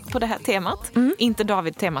tänkte på det här temat. Inte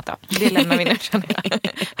David-temat då. Det lämnar vi nu, känner jag.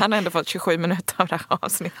 Han har ändå fått 27 minuter av det här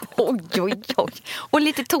avsnittet. Oj. Och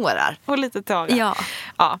lite tårar.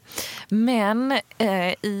 Ja. Men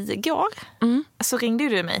igår så ringde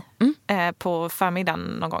du mig på förmiddagen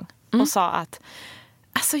någon gång. Och sa att,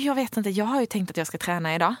 alltså jag vet inte, jag har ju tänkt att jag ska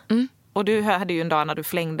träna idag. Och du hade ju en dag när du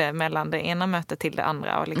flängde mellan det ena mötet till det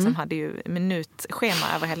andra och liksom hade ju minutschema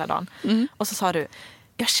över hela dagen. Och så sa du,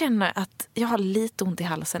 jag känner att jag har lite ont i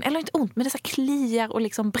halsen. Eller inte ont, men det så kliar och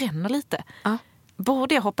liksom bränner lite.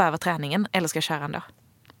 Borde jag hoppa över träningen eller ska jag köra ändå?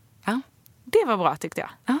 Ja. Det var bra, tyckte jag.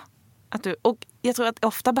 Ja. Och jag tror att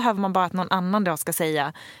ofta behöver man bara att någon annan då ska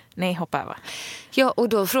säga nej, hoppa över. Ja, och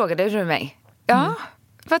då frågade du mig. Ja,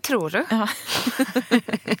 Vad tror du? Ja.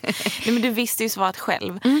 Nej, men du visste ju svaret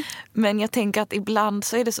själv. Men jag tänker att ibland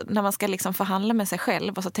så är det så, när man ska liksom förhandla med sig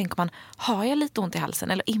själv och så tänker man, har jag lite ont i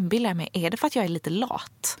halsen eller inbillar jag mig, är det för att jag är lite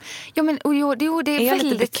lat? Ja, men det är jag väldigt...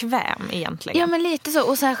 lite bekväm egentligen? Ja, men lite så.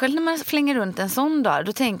 Och särskilt när man flänger runt en sån dag,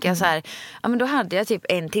 då tänker jag så här, ja men då hade jag typ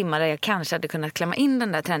 1 timme där jag kanske hade kunnat klämma in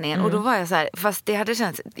den där träningen. Och då var jag så här, fast det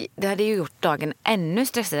hade ju gjort dagen ännu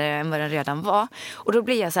stressigare än vad den redan var. Och då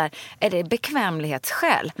blir jag så här, är det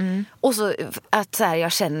bekvämlighetsskäl? Och så att så här,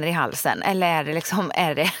 jag känner i halsen, eller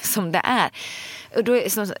är det som det är? Och då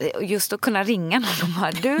är just att kunna ringa någon och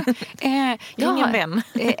bara, du, Ring en vän.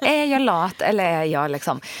 är jag lat eller är jag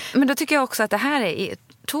liksom... Men då tycker jag också att det här är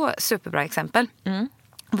 2 superbra exempel.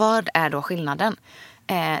 Vad är då skillnaden?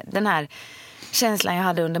 Den här känslan jag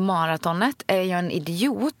hade under maratonet, är jag en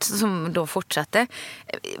idiot som då fortsatte,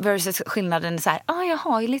 versus skillnaden så här, jag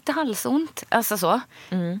har ju lite halsont, alltså så.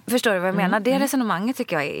 Förstår du vad jag menar? Det resonemanget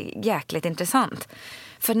tycker jag är jäkligt intressant.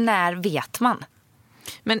 För när vet man?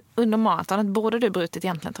 Men under maratonet borde du brutit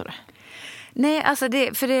egentligen, tror du? Nej, alltså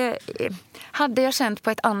det hade jag känt på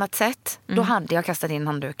ett annat sätt, då hade jag kastat in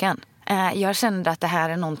handduken. Jag kände att det här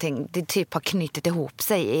är någonting, det typ har knutit ihop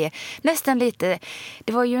sig i nästan lite,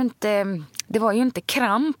 det var ju inte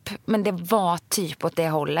kramp, men det var typ åt det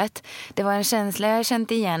hållet. Det var en känsla jag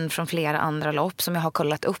känt igen från flera andra lopp som jag har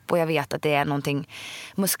kollat upp, och jag vet att det är någonting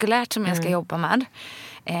muskulärt som jag ska jobba med.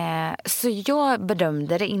 Så jag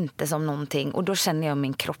bedömde det inte som någonting, och då känner jag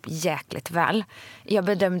min kropp jäkligt väl. Jag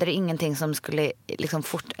bedömde det ingenting som skulle liksom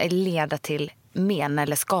leda till men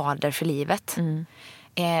eller skador för livet.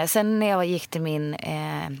 Sen när jag gick till min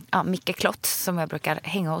Micke Klott, som jag brukar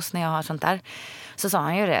hänga hos när jag har sånt där, så sa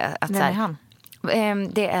han ju det. Att, vem är han?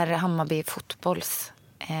 Det är Hammarby fotbolls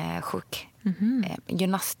sjuk.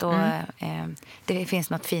 Gymnast och det finns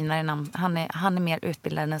något finare namn. Han är mer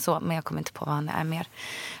utbildad än så, men jag kommer inte på vad han är mer.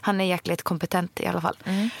 Han är jäkligt kompetent i alla fall.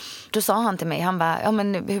 Då sa han till mig, han bara, ja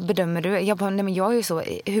men hur bedömer du? Jag bara, nej men jag är ju så,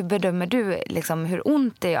 hur bedömer du liksom hur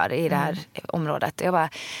ont det gör i det här området? Jag bara,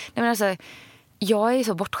 nej men alltså, jag är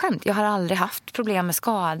så bortskämd. Jag har aldrig haft problem med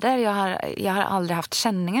skador. Jag har aldrig haft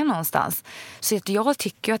känningar någonstans. Så jag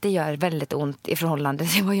tycker att det gör väldigt ont i förhållande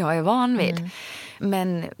till vad jag är van vid.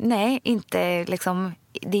 Men nej, inte liksom,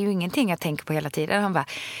 det är ju ingenting jag tänker på hela tiden. Han bara,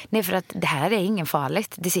 nej för att det här är ingen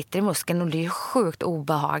farligt. Det sitter i muskeln och det är ju sjukt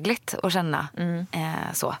obehagligt att känna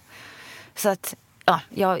så. Så att,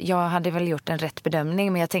 jag hade väl gjort en rätt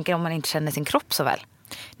bedömning, men jag tänker om man inte känner sin kropp så väl.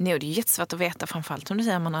 Nej, och det är jättesvårt att veta, framförallt som du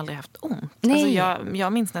säger, man aldrig haft ont. Nej. Alltså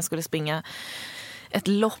jag minns när jag skulle springa ett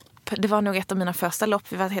lopp. Det var nog ett av mina första lopp.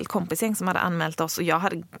 Vi var ett helt kompisgäng som hade anmält oss, och jag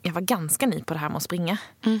var ganska ny på det här med att springa.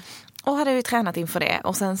 Och hade ju tränat inför det.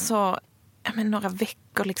 Och sen så, några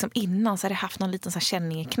veckor liksom innan så hade jag haft någon liten så här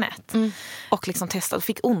känning i knät. Och liksom testade och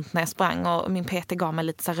fick ont när jag sprang. Och min PT gav mig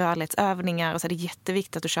lite så här rörlighetsövningar. Och så är det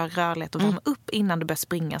jätteviktigt att du kör rörlighet och värma upp innan du börjar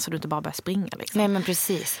springa, så du inte bara börjar springa. Liksom. Nej, men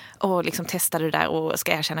precis. Och liksom testade det där, och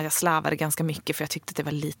ska erkänna att jag slarvade ganska mycket, för jag tyckte att det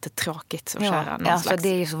var lite tråkigt att köra någon slags det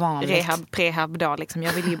är ju så vanligt. prehab då. Liksom.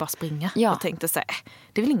 Jag ville ju bara springa. Och tänkte så här,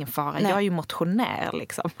 det är väl ingen fara. Nej. Jag är ju motionär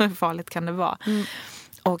liksom. Hur farligt kan det vara?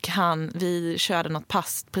 Och vi körde något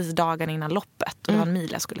pass precis dagen innan loppet. Och det var en mil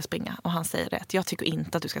jag skulle springa. Och han säger det, att jag tycker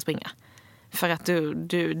inte att du ska springa. För att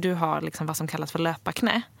du har liksom vad som kallas för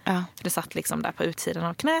löparknä. För det satt liksom där på utsidan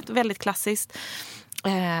av knät. Väldigt klassiskt.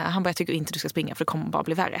 Han bara, jag tycker inte att du ska springa, för det kommer bara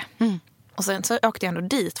bli värre. Och sen så åkte jag ändå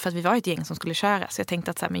dit, för att vi var ett gäng som skulle köra. Så jag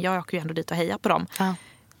tänkte att så här, men jag åker ju ändå dit och hejar på dem.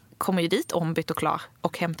 Kommer ju dit ombytt och klar.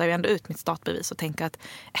 Och hämtar ju ändå ut mitt startbevis och tänker att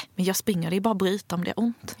men jag springer, det är bara att bryta om det är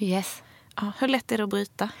ont. Yes. Ja, hur lätt är det att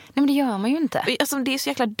bryta? Nej, men det gör man ju inte. Alltså, det är så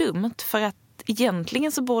jäkla dumt, för att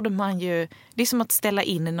egentligen så borde man ju... Det är som att ställa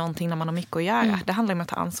in i någonting när man har mycket att göra. Det handlar om att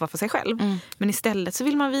ta ansvar för sig själv. Men istället så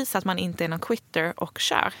vill man visa att man inte är någon quitter och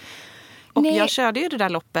kör. Och jag körde ju det där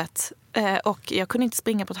loppet, och jag kunde inte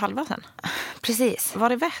springa på ett halvår sen. Precis. Var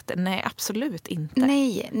det värt det? Nej, absolut inte.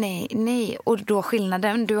 Nej. Och då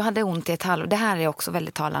skillnaden, du hade ont i ett halvår. Det här är också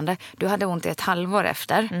väldigt talande. Du hade ont i ett halvår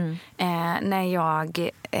efter. När jag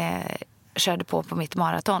körde på mitt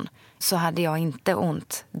maraton, så hade jag inte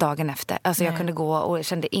ont dagen efter. Alltså jag kunde gå och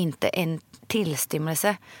kände inte en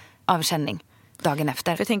tillstymmelse av känning dagen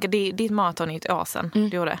efter. För jag tänker, ditt maraton är ett år sedan du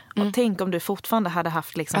gjorde. Och tänk om du fortfarande hade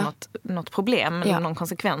haft liksom något problem eller någon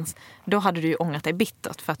konsekvens. Då hade du ju ångrat dig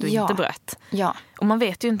bittert för att du inte bröt. Och man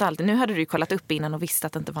vet ju inte alltid. Nu hade du ju kollat upp innan och visste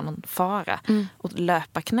att det inte var någon fara. Och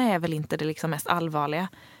löparknä är väl inte det liksom mest allvarliga.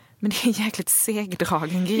 Men det är en jäkligt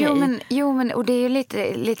segdragen grej. Jo, men och det är ju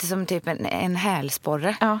lite som typ en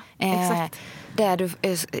hälsporre. Ja, exakt. där du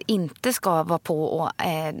inte ska vara på och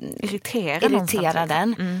irritera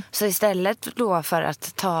den. Så istället då för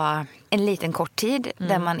att ta en liten kort tid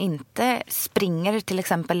där man inte springer till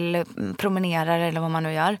exempel, promenerar eller vad man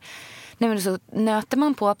nu gör. Nej, men så nöter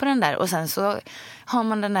man på den där och sen så har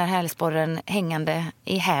man den där hälsporren hängande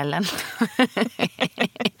i hälen.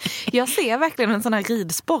 Jag ser verkligen en sån här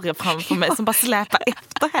ridsporre framför mig som bara släpar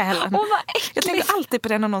efter hälen. Jag tänker alltid på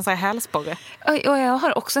den och någon sån här hälsporre. Och jag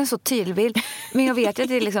har också en så tydlig bild. Men jag vet att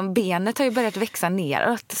det är liksom, benet har ju börjat växa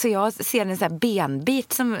neråt. Så jag ser en sån här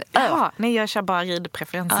benbit som... Ja, nej, jag kör bara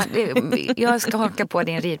ridpreferens. Ja, jag ska haka på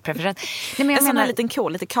din ridpreferens. Nej, men jag menar... En liten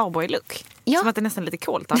cool, lite cowboy-look. Ja. Som att det är nästan lite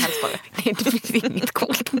coolt av hälsporre. Nej, det finns inget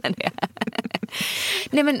coolt med det.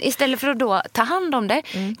 Nej, men istället för att då ta hand om det,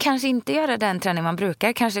 kanske inte göra den träning man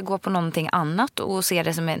brukar, kanske gå på någonting annat och se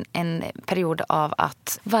det som en period av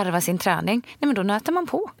att varva sin träning. Nej, men då nöter man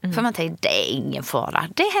på. För man tänker, det är ingen fara.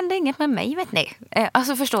 Det händer inget med mig, vet ni.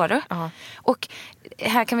 Alltså, förstår du? Och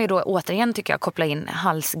här kan vi då återigen, tycker jag, koppla in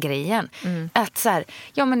halsgrejen. Att så här,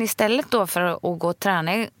 ja, men istället då för att gå och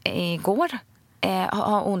träna igår,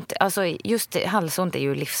 ha ont, alltså just halsont är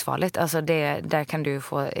ju livsfarligt. Alltså där kan du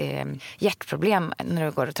få hjärtproblem när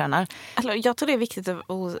du går och tränar. Alltså, jag tror det är viktigt att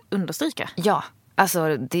understryka. Ja,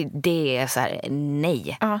 alltså det är så här,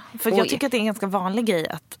 nej. Ja, för jag tycker att det är en ganska vanlig grej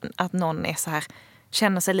att någon är så här,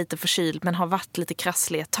 känner sig lite förkyld men har varit lite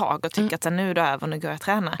krasslig ett tag och tycker att nu är det över och nu går jag och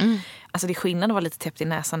träna. Alltså det är skillnad att vara lite täppt i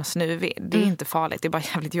näsan och snuvig. Det är inte farligt, det är bara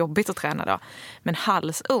jävligt jobbigt att träna då. Men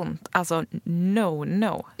halsont, alltså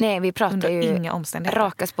no. Nej, vi pratar ju inga omständigheter.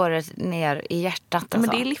 Raka spåret ner i hjärtat. Alltså. Men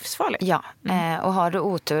det är livsfarligt. Ja, och har du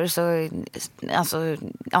otur så, alltså,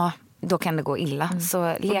 ja, då kan det gå illa.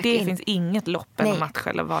 Så lek finns inget lopp eller match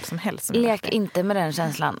eller vad som helst. Lek inte med den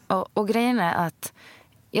känslan. Och grejen är att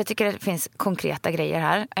jag tycker att det finns konkreta grejer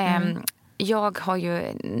här. Jag har ju,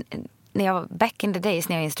 när jag back in the days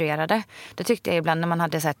när jag instruerade, då tyckte jag ibland när man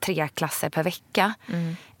hade så här 3 klasser per vecka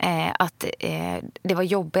att det var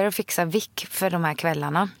jobbigare att fixa vick för de här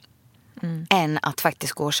kvällarna än att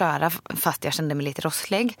faktiskt gå och köra fast jag kände mig lite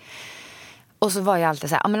rosslig. Och så var jag alltid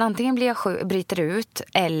så här, men antingen blir jag bryter ut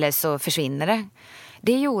eller så försvinner det.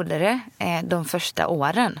 Det gjorde det de första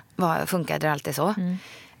åren. Funkade det alltid så.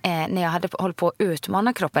 När jag hade hållit på att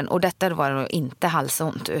utmana kroppen, och detta var då inte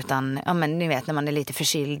halsont utan, ja, men ni vet när man är lite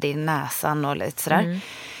förkyld i näsan och lite sådär.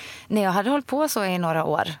 När jag hade hållit på så i några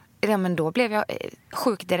år, ja, men då blev jag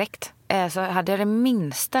sjuk direkt. Så hade jag den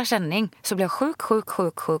minsta känning så blev jag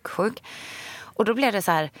sjuk. Och då blev det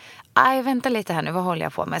så här, vänta lite här nu, vad håller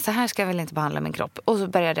jag på med? Så här ska jag väl inte behandla min kropp. Och så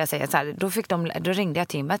började jag säga så här, då ringde jag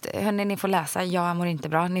teamet. Hörrni, ni får läsa, jag mår inte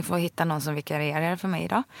bra. Ni får hitta någon som vikarierar för mig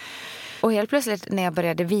idag. Och helt plötsligt när jag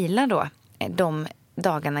började vila då, de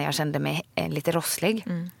dagarna jag kände mig lite rosslig,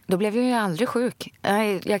 då blev jag ju aldrig sjuk.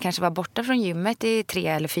 Jag kanske var borta från gymmet i 3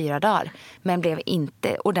 eller 4 dagar, men blev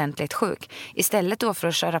inte ordentligt sjuk. Istället då för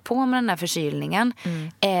att köra på med den här förkylningen,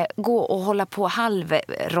 gå och hålla på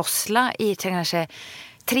halvrossla i kanske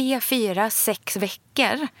 3, 4, 6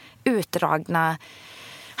 veckor, utdragna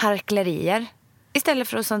harklerier. Istället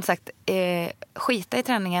för att som sagt skita i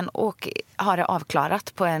träningen och ha det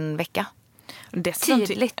avklarat på en vecka.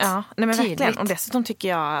 Tydligt. Ja, nej men verkligen. Och dessutom tycker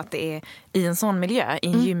jag att det är i en sån miljö, i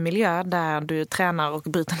en gymmiljö där du tränar och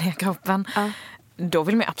bryter ner kroppen, då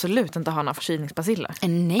vill man absolut inte ha några förkylningsbaciller.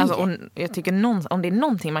 Nej. Alltså, jag tycker om det är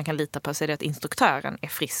någonting man kan lita på så är det att instruktören är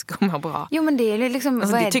frisk och mår bra. Jo, men det är liksom,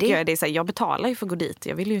 alltså, vad det är tycker det? Jag är så här, jag betalar ju för att gå dit.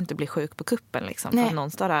 Jag vill ju inte bli sjuk på kuppen liksom, för att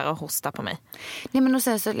någon står där och hostar på mig. Nej, men och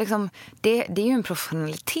sen så liksom, det är ju en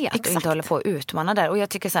professionalitet att inte hålla på att utmana där. Och jag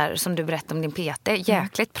tycker så här, som du berättade om din PT,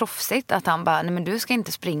 jäkligt proffsigt att han bara, nej men du ska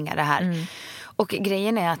inte springa det här. Och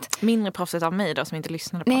grejen är att... Mindre proffsigt av mig då som inte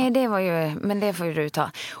lyssnade på. Nej, det var ju... Men det får ju du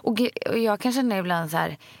ta. Och jag kan känna ibland så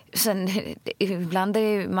här... Ibland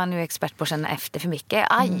är man ju expert på att känna efter för mycket.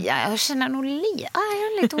 Jag känner nog jag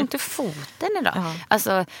har lite ont i foten idag.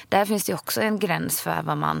 Alltså, där finns det ju också en gräns för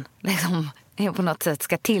vad man liksom... på något sätt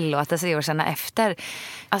ska tillåta sig att känna efter.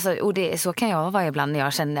 Alltså, och så kan jag vara ibland när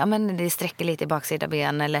jag känner men det sträcker lite i baksida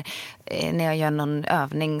ben eller när jag gör någon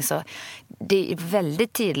övning. Så det är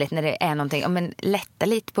väldigt tydligt när det är någonting. Men lätta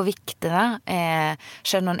lite på vikterna.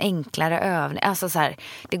 Kör någon enklare övning. Alltså, så här,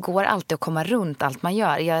 det går alltid att komma runt allt man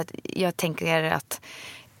gör. Jag tänker att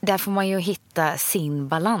där får man ju hitta sin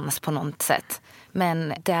balans på något sätt.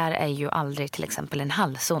 Men där är ju aldrig till exempel en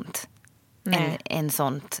halsont. En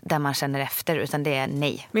sånt där man känner efter, utan det är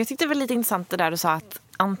nej. Men jag tyckte det var lite intressant det där du sa att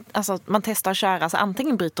alltså man testar att köra, så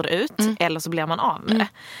antingen bryter det ut eller så blir man av med det.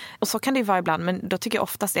 Och så kan det ju vara ibland, men då tycker jag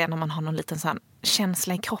oftast det är när man har någon liten sån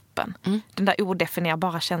känsla i kroppen. Den där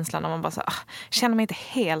odefinierbara känslan när man bara så känner mig inte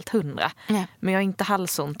helt 100. Men jag är inte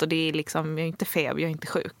halsont och det är liksom, jag är inte feber, jag är inte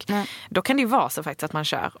sjuk. Då kan det ju vara så faktiskt att man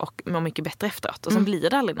kör och mår mycket bättre efteråt. Och sen blir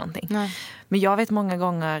det aldrig någonting. Men jag vet många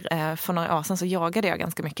gånger, för några år sedan så jagade jag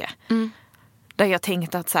ganska mycket. Där jag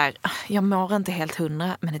tänkte att så här, jag mår inte helt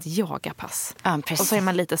 100, men ett yogapass. Och så är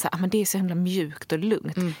man lite så här, men det är så himla mjukt och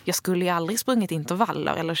lugnt. Jag skulle ju aldrig sprungit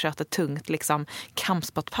intervaller eller kört ett tungt liksom,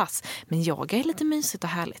 kampsportpass. Men yoga är lite mysigt och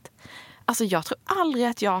härligt. Alltså jag tror aldrig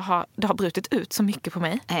att det har brutit ut så mycket på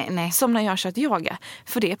mig som när jag har kört yoga.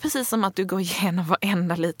 För det är precis som att du går igenom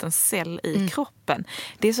varenda liten cell i kroppen.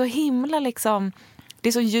 Det är så himla liksom, det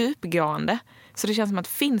är så djupgående. Så det känns som att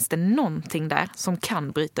finns det någonting där som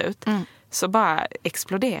kan bryta ut, så bara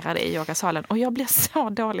exploderar det i yogasalen. Och jag blir så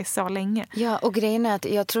dålig så länge. Ja, och grejen är att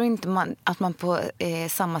jag tror inte att man på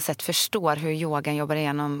samma sätt förstår hur yogan jobbar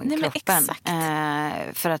igenom kroppen.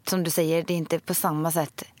 För att som du säger, det är inte på samma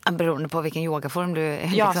sätt beroende på vilken yogaform du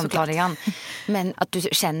liksom tar dig an. Men att du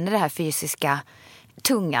känner det här fysiska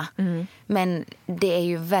tunga. Men det är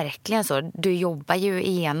ju verkligen så. Du jobbar ju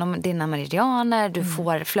igenom dina meridianer. Du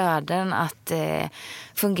får flöden att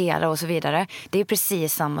fungera och så vidare. Det är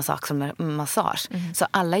precis samma sak som massage. Så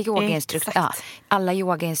alla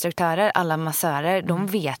yogainstruktörer, alla massörer, de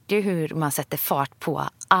vet ju hur man sätter fart på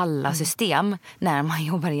alla system när man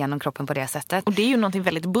jobbar igenom kroppen på det sättet. Och det är ju någonting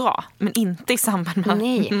väldigt bra, men inte i samband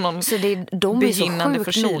med någon så de är så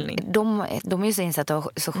förkylning. De är ju så insatta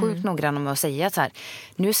och så sjukt noggranna med att säga att så här,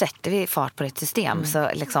 nu sätter vi fart på ett system. Så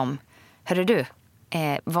liksom, hörru du,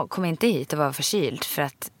 kom inte hit och var förkyld för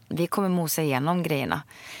att vi kommer mosa igenom grejerna.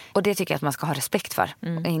 Och det tycker jag att man ska ha respekt för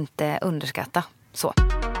och inte underskatta. Så.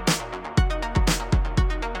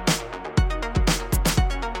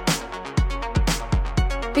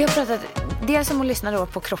 Vi har pratat dels om att lyssna då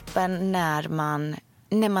på kroppen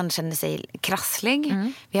när man känner sig krasslig.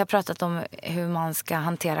 Vi har pratat om hur man ska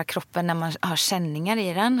hantera kroppen när man har känningar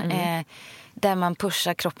i den. Där man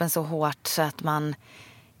pushar kroppen så hårt så att man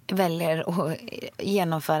väljer att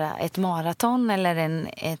genomföra ett maraton eller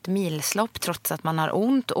ett milslopp trots att man har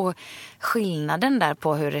ont. Och skillnaden där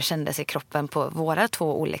på hur det kändes i kroppen på våra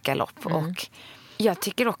 2 olika lopp. Och jag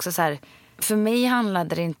tycker också så här, för mig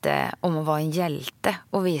handlade det inte om att vara en hjälte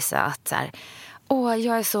och visa att så här,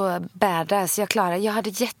 jag är så badass, jag hade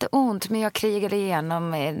jätteont men jag krigade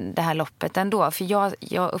igenom det här loppet ändå. För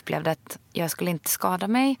jag upplevde att jag skulle inte skada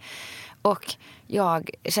mig. Och jag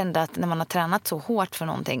kände att när man har tränat så hårt för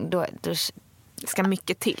någonting, då ska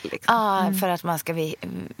mycket till. Liksom. Ja, för att man ska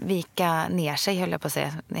vika ner sig, höll jag på att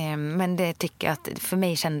säga. Men det tycker jag att för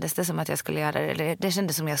mig kändes det som att jag skulle göra det. Eller det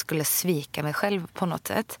kändes som att jag skulle svika mig själv på något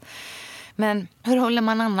sätt. Men hur håller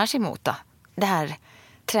man annars emot då? Det här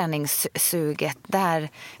träningssuget, det här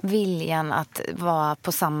viljan att vara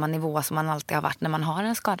på samma nivå som man alltid har varit när man har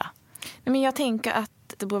en skada. Men jag tänker att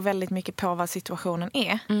det beror väldigt mycket på vad situationen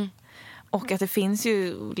är. Och att det finns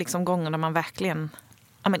ju liksom gånger där man verkligen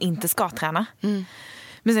inte ska träna.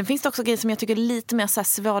 Men sen finns det också grejer som jag tycker är lite mer så här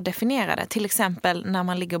svårdefinierade. Till exempel när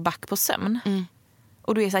man ligger back på sömn.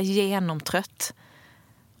 Och du är så här genomtrött.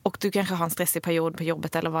 Och du kanske har en stressig period på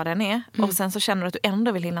jobbet eller vad den är. Och sen så känner du att du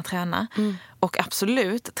ändå vill hinna träna. Och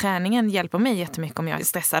absolut, träningen hjälper mig jättemycket om jag är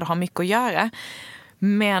stressad och har mycket att göra.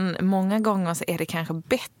 Men många gånger så är det kanske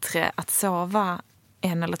bättre att sova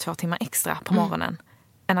 1 eller 2 timmar extra på morgonen.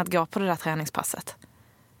 Än att gå på det där träningspasset.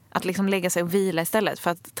 Att liksom lägga sig och vila istället.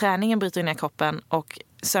 För att träningen bryter ner kroppen och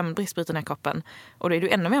sömnbrist bryter ner kroppen. Och då är du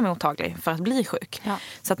ännu mer mottaglig för att bli sjuk. Ja.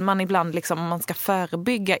 Så att man ibland liksom, om man ska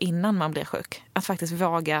förebygga innan man blir sjuk. Att faktiskt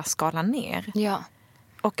våga skala ner. Ja.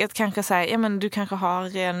 Och att kanske säga, du kanske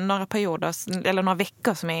har några perioder eller några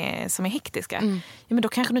veckor som är hektiska. Ja, men då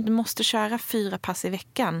kanske du inte måste köra 4 pass i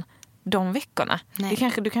veckan de veckorna. Du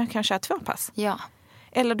kanske kan köra 2 pass. Ja.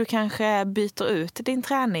 Eller du kanske byter ut din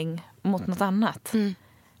träning mot något annat.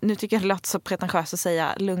 Nu tycker jag det låter så pretentiöst att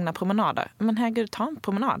säga lugna promenader. Men herregud, ta en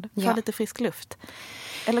promenad. Få lite frisk luft.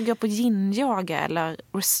 Eller gå på yin-yoga eller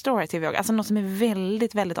restorative yoga. Alltså något som är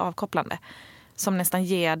väldigt, väldigt avkopplande. Som nästan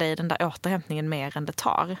ger dig den där återhämtningen mer än det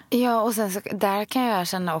tar. Ja, och sen så, där kan jag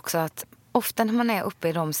känna också att ofta när man är uppe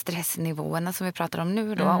i de stressnivåerna som vi pratar om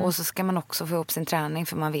nu då. Och så ska man också få upp sin träning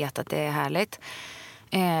för man vet att det är härligt.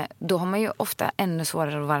 då har man ju ofta ännu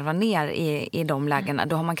svårare att varva ner i de lägena.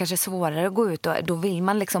 Då har man kanske svårare att gå ut och då vill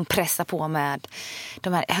man liksom pressa på med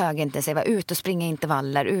de här högintensiva, ut och springa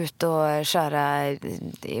intervaller, ut och köra,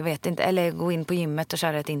 jag vet inte, eller gå in på gymmet och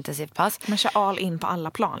köra ett intensivt pass. Man kör all in på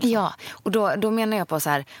alla plan. Liksom. Ja, och då menar jag på så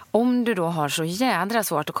här, om du då har så jädra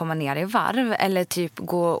svårt att komma ner i varv eller typ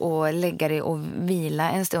gå och lägga dig och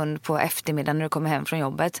vila en stund på eftermiddagen när du kommer hem från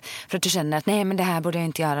jobbet för att du känner att nej men det här borde jag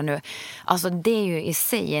inte göra nu. Alltså det är ju i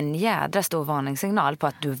sig en jädra stor varningssignal på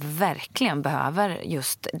att du verkligen behöver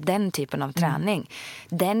just den typen av träning.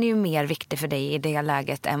 Den är ju mer viktig för dig i det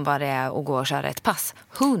läget än vad det är att gå och köra ett pass.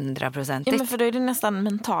 100%. Ja, men för då är det nästan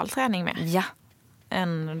mental träning med. Ja.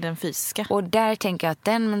 Än den fysiska. Och där tänker jag att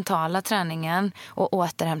den mentala träningen och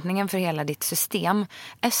återhämtningen för hela ditt system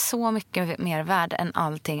är så mycket mer värd än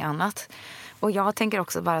allting annat. Och jag tänker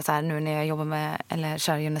också bara så här nu när jag jobbar med eller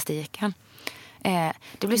kör gymnastiken.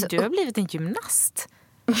 Det blir så du har blivit en gymnast.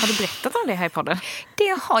 Har du berättat om det här i podden?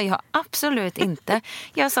 Det har jag absolut inte.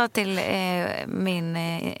 Jag sa till min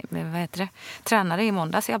tränare i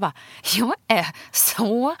måndags, jag bara, jag är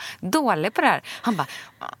så dålig på det här.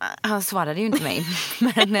 Han svarade ju inte mig.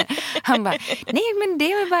 Men han bara, nej men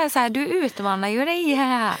det är bara så här, du utmanar ju dig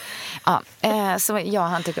här. Ja, så ja,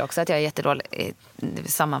 han tycker också att jag är jättedålig.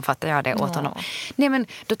 Sammanfattar jag det åt honom. Nej men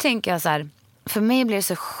då tänker jag så här, för mig blir det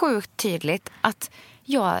så sjukt tydligt att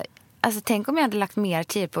alltså tänk om jag hade lagt mer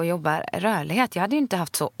tid på att jobba rörlighet. Jag hade ju inte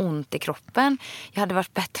haft så ont i kroppen. Jag hade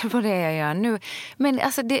varit bättre på det jag gör nu. Men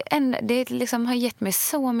alltså det liksom har gett mig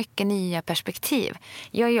så mycket nya perspektiv.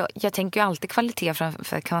 Jag tänker ju alltid kvalitet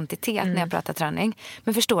framför kvantitet när jag pratar träning.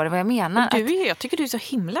 Men förstår du vad jag menar? Jag tycker du är så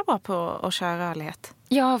himla bra på att köra rörlighet.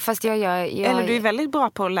 Ja, fast eller du är väldigt bra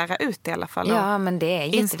på att lära ut det i alla fall. Ja, men det är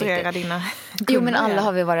jätteviktigt. Inspirera dina kunder. Jo, men alla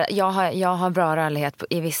har vi varit. Jag har bra rörlighet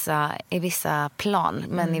i vissa plan.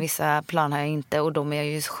 Men i vissa plan har jag inte. Och de är jag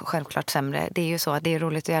ju självklart sämre. Det är ju så att det är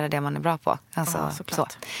roligt att göra det man är bra på. Alltså, så.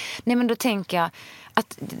 Nej, men då tänker jag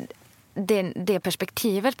att det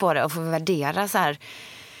perspektivet på det och få värdera så här.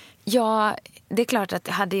 Ja, det är klart att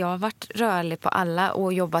hade jag varit rörlig på alla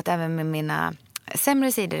och jobbat även med mina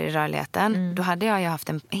sämre sidor i rörligheten, då hade jag ju haft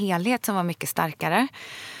en helhet som var mycket starkare.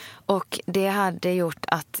 Och det hade gjort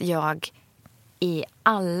att jag i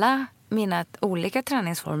alla mina olika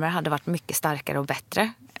träningsformer hade varit mycket starkare och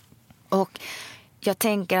bättre. Och jag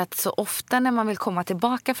tänker att så ofta när man vill komma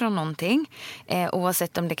tillbaka från någonting,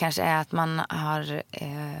 oavsett om det kanske är att man har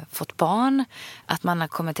fått barn, att man har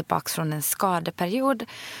kommit tillbaka från en skadeperiod,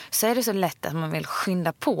 så är det så lätt att man vill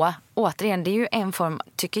skynda på. Återigen, det är ju en form,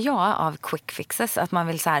 tycker jag, av quick fixes. Att man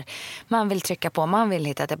vill man vill trycka på, man vill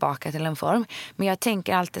hitta tillbaka till en form. Men jag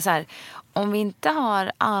tänker alltid så här, om vi inte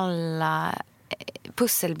har alla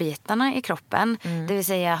pusselbitarna i kroppen, det vill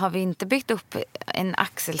säga har vi inte byggt upp en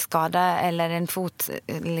axelskada eller en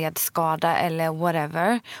fotledsskada eller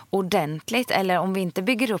whatever ordentligt, eller om vi inte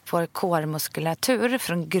bygger upp vår core-muskulatur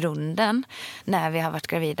från grunden när vi har varit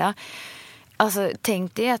gravida. Alltså,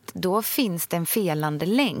 tänk dig att då finns det en felande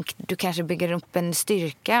länk. Du kanske bygger upp en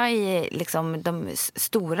styrka i liksom de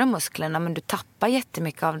stora musklerna, men du tappar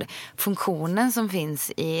jättemycket av funktionen som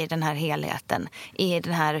finns i den här helheten. I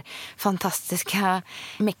den här fantastiska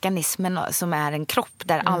mekanismen som är en kropp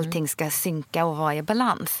där allting ska synka och vara i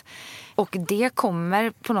balans. Och det kommer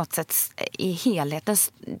på något sätt i helheten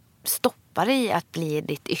stoppa dig att bli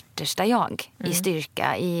ditt yttersta jag. I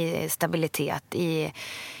styrka, i stabilitet,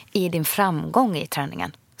 i din framgång i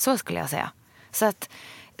träningen. Så skulle jag säga. Så att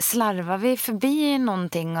slarvar vi förbi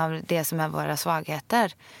någonting av det som är våra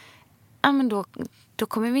svagheter, ja, men då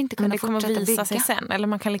kommer vi inte kunna fortsätta bygga. Men det kommer visa sig sen, eller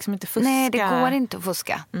man kan liksom inte fuska. Nej, det går inte att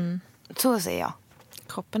fuska. Så säger jag.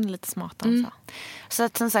 Kroppen är lite smart alltså. Så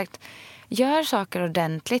att som sagt, gör saker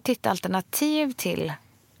ordentligt. Hitta alternativ till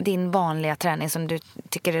din vanliga träning som du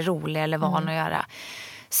tycker är rolig eller van att göra.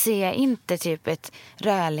 Se inte typ ett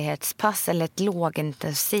rörlighetspass eller ett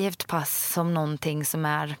lågintensivt pass som någonting som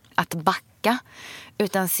är att backa.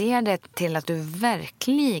 Utan se det till att du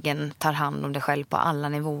verkligen tar hand om dig själv på alla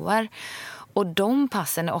nivåer. Och de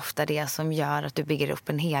passen är ofta det som gör att du bygger upp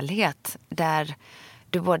en helhet. Där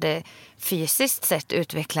du både fysiskt sett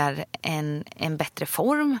utvecklar en bättre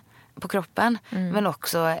form på kroppen. Men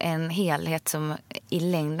också en helhet som i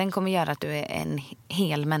längden kommer göra att du är en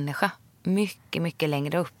hel människa. Mycket, mycket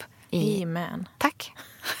längre upp. Amen. Tack.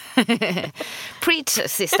 Preach,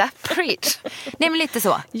 sista. Preach. Nej, men lite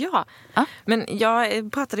så. Ja. Men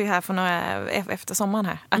jag pratade ju här efter sommaren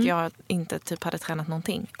här att jag inte typ hade tränat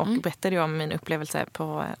någonting. Och berättade ju om min upplevelse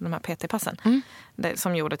på de här PT-passen.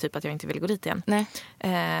 Som gjorde typ att jag inte ville gå dit igen. Nej.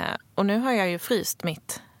 Och nu har jag ju fryst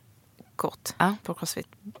mitt kort på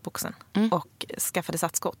CrossFit-boxen. Och skaffade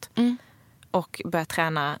satskort. och börja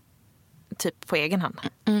träna typ på egen hand.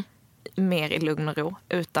 Mer i lugn och ro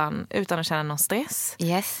utan att känna någon stress.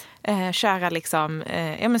 Yes. Köra liksom,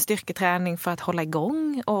 styrketräning för att hålla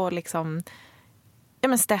igång och liksom,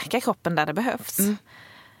 stärka kroppen där det behövs.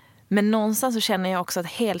 Men någonstans så känner jag också ett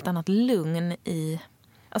helt annat lugn i...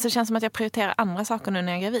 Alltså det känns som att jag prioriterar andra saker nu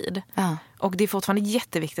när jag är gravid. Ja. Och det är fortfarande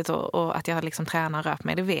jätteviktigt och att jag liksom tränar och rör på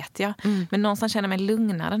mig, det vet jag. Men någonstans känner jag mig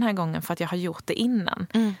lugnare den här gången för att jag har gjort det innan.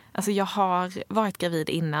 Alltså jag har varit gravid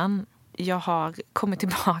innan. Jag har kommit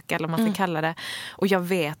tillbaka, eller vad man ska kalla det. Och jag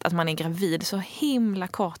vet att man är gravid så himla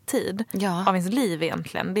kort tid av ens liv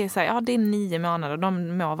egentligen. Det är så här, det är 9 månader,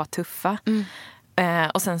 de må vara tuffa.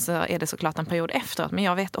 Och sen så är det såklart en period efteråt. Men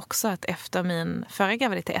jag vet också att efter min förra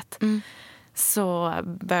graviditet så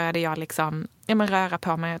började jag liksom, röra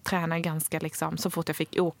på mig och träna ganska liksom, så fort jag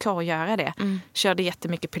fick OK att göra det. Körde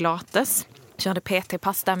jättemycket pilates. Körde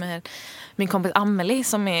PT-pass där med min kompis Amelie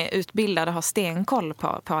som är utbildad och har stenkoll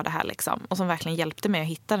på det här liksom. Och som verkligen hjälpte mig att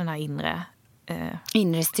hitta den här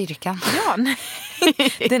inre styrkan. Ja,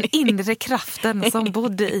 den inre kraften som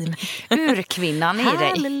bodde i mig. Urkvinnan i dig.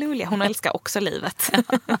 Halleluja, hon älskar också livet.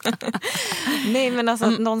 Nej, men alltså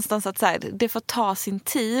någonstans att så här, det får ta sin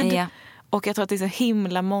tid. Ja. Och jag tror att det är så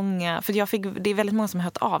himla många, för det är väldigt många som har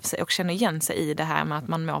hört av sig och känner igen sig i det här med att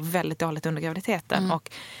man mår väldigt dåligt under graviditeten.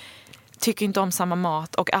 Och tycker inte om samma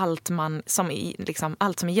mat och allt som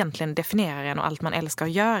egentligen definierar en och allt man älskar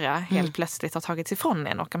att göra helt plötsligt har tagits ifrån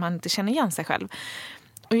en och man inte känner igen sig själv.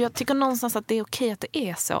 Och jag tycker någonstans att det är okej att det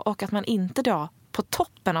är så och att man inte då på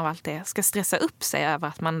toppen av allt det ska stressa upp sig över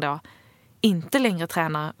att man då inte längre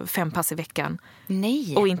tränar 5 pass i veckan.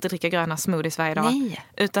 Nej. Och inte dricka gröna smoothies varje dag. Nej.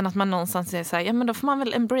 Utan att man någonstans säger så här, men då får man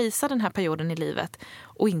väl embracea den här perioden i livet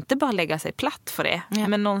och inte bara lägga sig platt för det. Ja.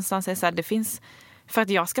 Men någonstans är så här, det finns... För att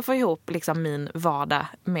jag ska få ihop liksom min vardag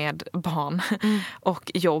med barn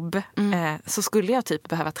och jobb så skulle jag typ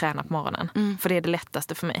behöva träna på morgonen. För det är det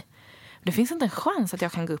lättaste för mig. Det finns inte en chans att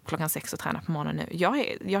jag kan gå upp 6:00 och träna på morgonen nu.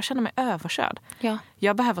 Jag känner mig överkörd. Ja.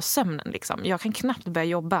 Jag behöver sömnen liksom. Jag kan knappt börja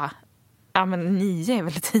jobba. 9 är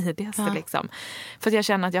väl det tidigaste liksom. För att jag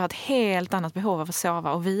känner att jag har ett helt annat behov av att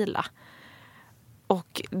sova och vila.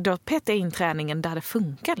 Och då petar jag in träningen där det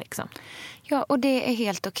funkar liksom. Ja, och det är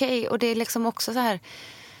helt okej. Och det är liksom också så här...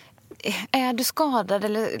 Är du skadad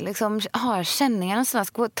eller liksom har känningarna så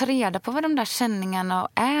ska ta reda på vad de där känningarna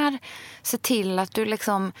är. Se till att du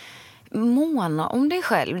liksom månar om dig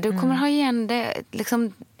själv. Du kommer ha igen det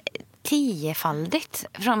liksom 10-faldigt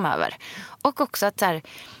framöver. Och också att så här...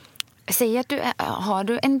 Säg att har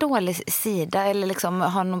du en dålig sida eller liksom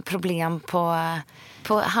har något problem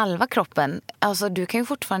på halva kroppen. Alltså du kan ju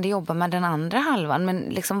fortfarande jobba med den andra halvan. Men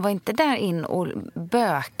liksom var inte där in och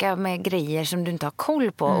böka med grejer som du inte har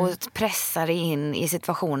koll på. Och pressa dig in i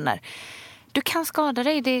situationer. Du kan skada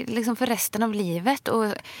dig det liksom för resten av livet. Och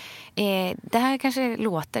det här kanske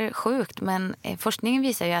låter sjukt. Men forskningen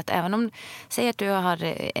visar ju att även om... Säg att du har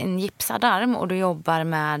en gipsad arm och du jobbar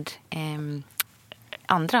med...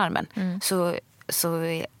 andra armen så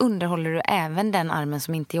underhåller du även den armen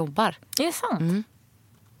som inte jobbar. Är det sant?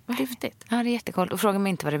 Vad häftigt. Ja, det är jättekollt. Och fråga mig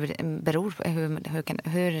inte vad det beror på.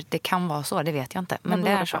 Hur det kan vara så, det vet jag inte. Men det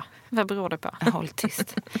är så. Vad beror det på? Håll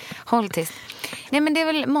tyst. Håll tyst. Nej, men det är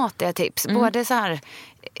väl matiga tips. Både så här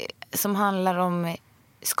som handlar om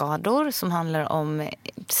skador, som handlar om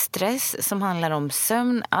stress, som handlar om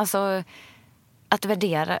sömn. Alltså att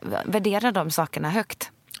värdera de sakerna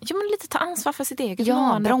högt. Ja, men lite ta ansvar för sitt eget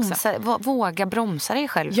våga bromsa dig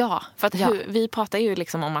själv. Ja, för att vi pratar ju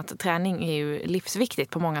liksom om att träning är ju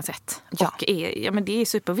livsviktigt på många sätt. Ja. Och men det är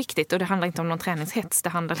superviktigt och det handlar inte om någon träningshets. Det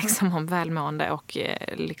handlar liksom om välmående och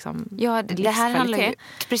liksom det här handlar ju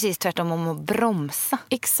precis tvärtom om att bromsa.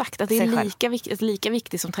 Exakt, att det är lika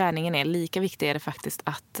viktigt som träningen är. Lika viktigt är det faktiskt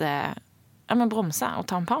att bromsa och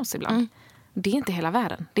ta en paus ibland. Det är inte hela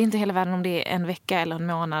världen. Det är inte hela världen om det är en vecka eller en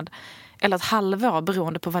månad eller ett halvår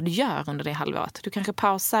beroende på vad du gör under det halvåret. Du kanske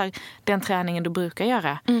pausar den träningen du brukar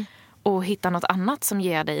göra och hittar något annat som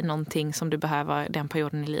ger dig någonting som du behöver den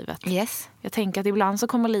perioden i livet. Yes. Jag tänker att ibland så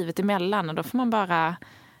kommer livet emellan och då får man bara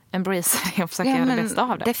embrace det och försöka göra det bästa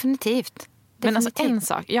av det. Definitivt. Men alltså en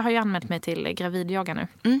sak, jag har ju anmält mig till gravidyoga nu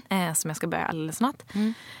som jag ska börja alldeles snart.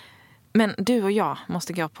 Men du och jag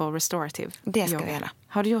måste gå på restorative. Det ska vi göra.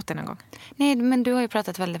 Har du gjort det någon gång? Nej, men du har ju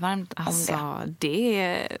pratat väldigt varmt om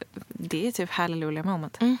det. Det är typ hallelujah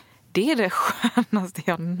moment. Det är det skönaste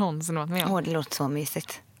jag någonsin varit med om. Det låter så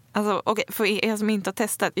mysigt. Alltså, okej, för er som inte har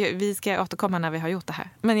testat, vi ska återkomma när vi har gjort det här.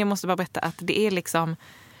 Men jag måste bara berätta att det är liksom...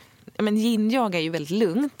 Men yin-yoga är ju väldigt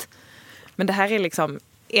lugnt. Men det här är liksom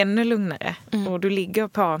ännu lugnare. Och du ligger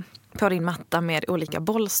på på din matta med olika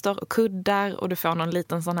bolster och kuddar och du får någon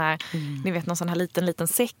liten sån här, ni vet någon sån här liten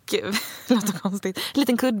säck, låter konstigt,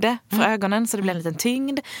 liten kudde för ögonen så det blir en liten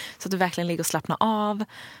tyngd så att du verkligen ligger och slappnar av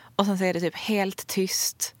och sen så är det typ helt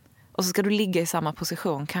tyst och så ska du ligga i samma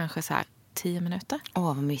position kanske så här 10 minuter.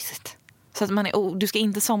 Vad mysigt. Så att du ska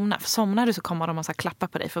inte somna. För somnar du så kommer de att så här klappa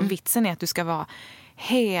på dig. För vitsen är att du ska vara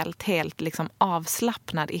helt liksom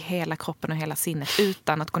avslappnad i hela kroppen och hela sinnet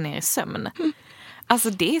utan att gå ner i sömn. Alltså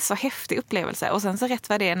det är så häftig upplevelse. Och sen så rätt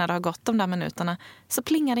vad det är när det har gått de där minuterna så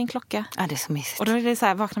plingar din klocka. Ja, det är så mysigt. Och då är det så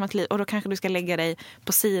här, vakna med ett liv. Och då kanske du ska lägga dig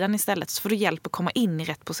på sidan istället. Så får du hjälp att komma in i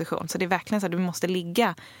rätt position. Så det är verkligen så att du måste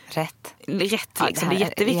ligga rätt. Rätt liksom. Det är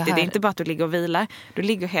jätteviktigt. Det är inte bara att du ligger och vilar. Du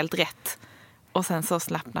ligger helt rätt. Och sen så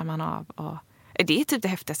slappnar man av. Och det är typ det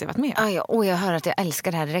häftigaste jag varit med. Ja, och jag hör att jag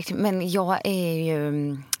älskar det här direkt. Men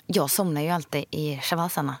jag somnar ju alltid i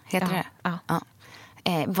shavasana. Heter det? Ja.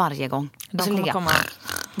 Varje gång. De kommer komma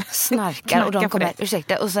snarkar och de kommer,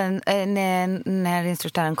 ursäkta, och sen när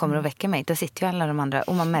instruktören kommer och väcker mig, då sitter ju alla de andra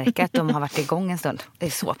och man märker att de har varit igång en stund. Det är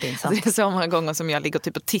så pinsamt. Det är så många gånger som jag ligger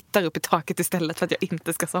typ och tittar upp i taket istället för att jag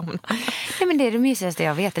inte ska somna. Nej, men det är det mysigaste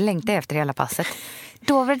jag vet. Det längtar efter hela passet.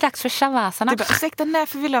 Då var det dags för shavasana. Ursäkta, när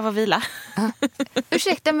får vi lov att vila?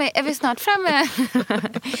 Ursäkta mig, är vi snart framme?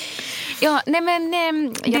 Ja, nej men...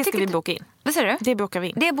 det ska vi boka in. Vad säger du? Det bokar vi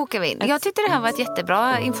in. Det bokar vi in. Jag tyckte det här var ett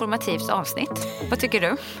jättebra informativt avsnitt. Vad tycker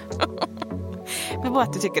du? Men bra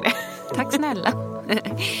att du tycker det. Tack snälla.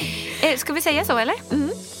 Ska vi säga så, eller?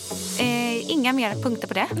 Inga mer punkter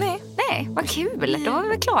på det? Nej, vad kul. Då var vi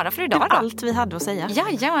väl klara för idag. Det var allt vi hade att säga. Ja,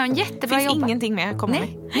 jättebra finns jobbat. Ingenting mer kommer med.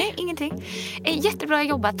 Nej, ingenting. Jättebra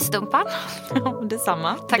jobbat, Stumpan.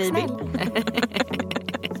 Detsamma. Tack snälla.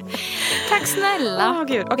 Tack snälla.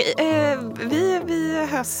 Gud. Okej, vi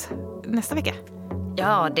hörs nästa vecka.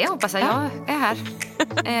 Ja, det hoppas jag. Jag är här.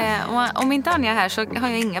 Om inte Anja är här så har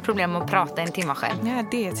jag inga problem att prata en timme själv. Ja,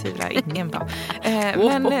 det tvivlar ingen på.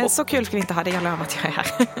 Men så kul skulle inte ha det. Jag lovar att jag är här.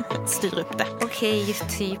 Styr upp det. Okej,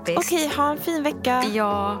 typiskt. Okej, ha en fin vecka.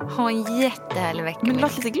 Ja, ha en jättehärlig vecka. Men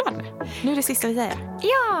låt lite glad nu. Nu är det sista vi säger.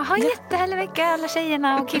 Ja, ha en jättehärlig vecka alla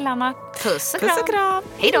tjejerna och killarna. Puss och kram. Puss och kram.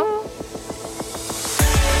 Hej då.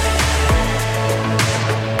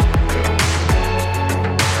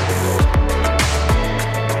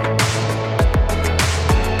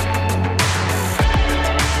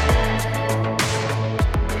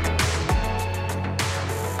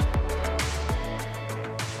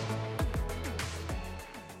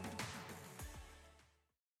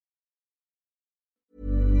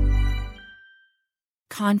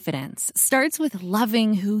 Confidence starts with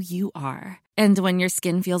loving who you are. And when your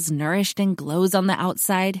skin feels nourished and glows on the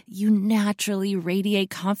outside, you naturally radiate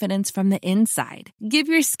confidence from the inside. Give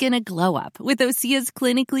your skin a glow up with Osea's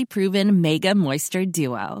clinically proven Mega Moisture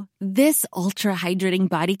Duo. This ultra-hydrating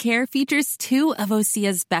body care features 2 of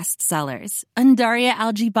Osea's best sellers, Undaria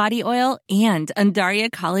Algae Body Oil and Undaria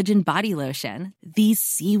Collagen Body Lotion. These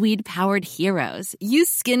seaweed-powered heroes use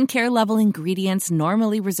skincare-level ingredients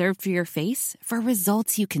normally reserved for your face for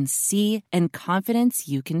results you can see and confidence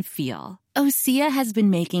you can feel. Osea has been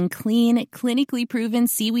making clean, clinically proven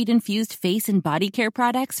seaweed-infused face and body care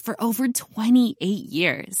products for over 28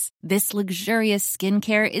 years. This luxurious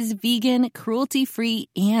skincare is vegan, cruelty-free,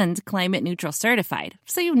 and climate-neutral certified,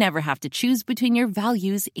 so you never have to choose between your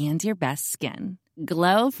values and your best skin.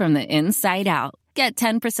 Glow from the inside out. Get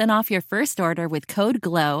 10% off your first order with code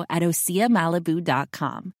GLOW at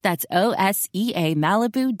OseaMalibu.com. That's OSEA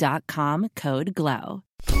Malibu.com, code GLOW.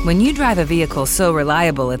 When you drive a vehicle so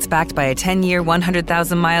reliable it's backed by a 10-year,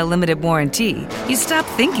 100,000-mile limited warranty, you stop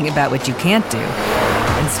thinking about what you can't do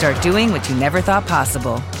and start doing what you never thought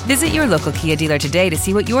possible. Visit your local Kia dealer today to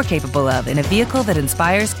see what you're capable of in a vehicle that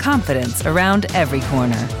inspires confidence around every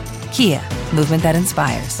corner. Kia, movement that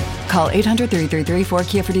inspires. Call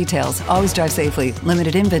 800-333-4KIA for details. Always drive safely.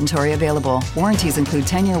 Limited inventory available. Warranties include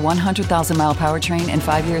 10-year 100,000-mile powertrain and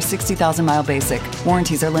 5-year 60,000-mile basic.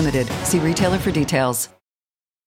 Warranties are limited. See retailer for details.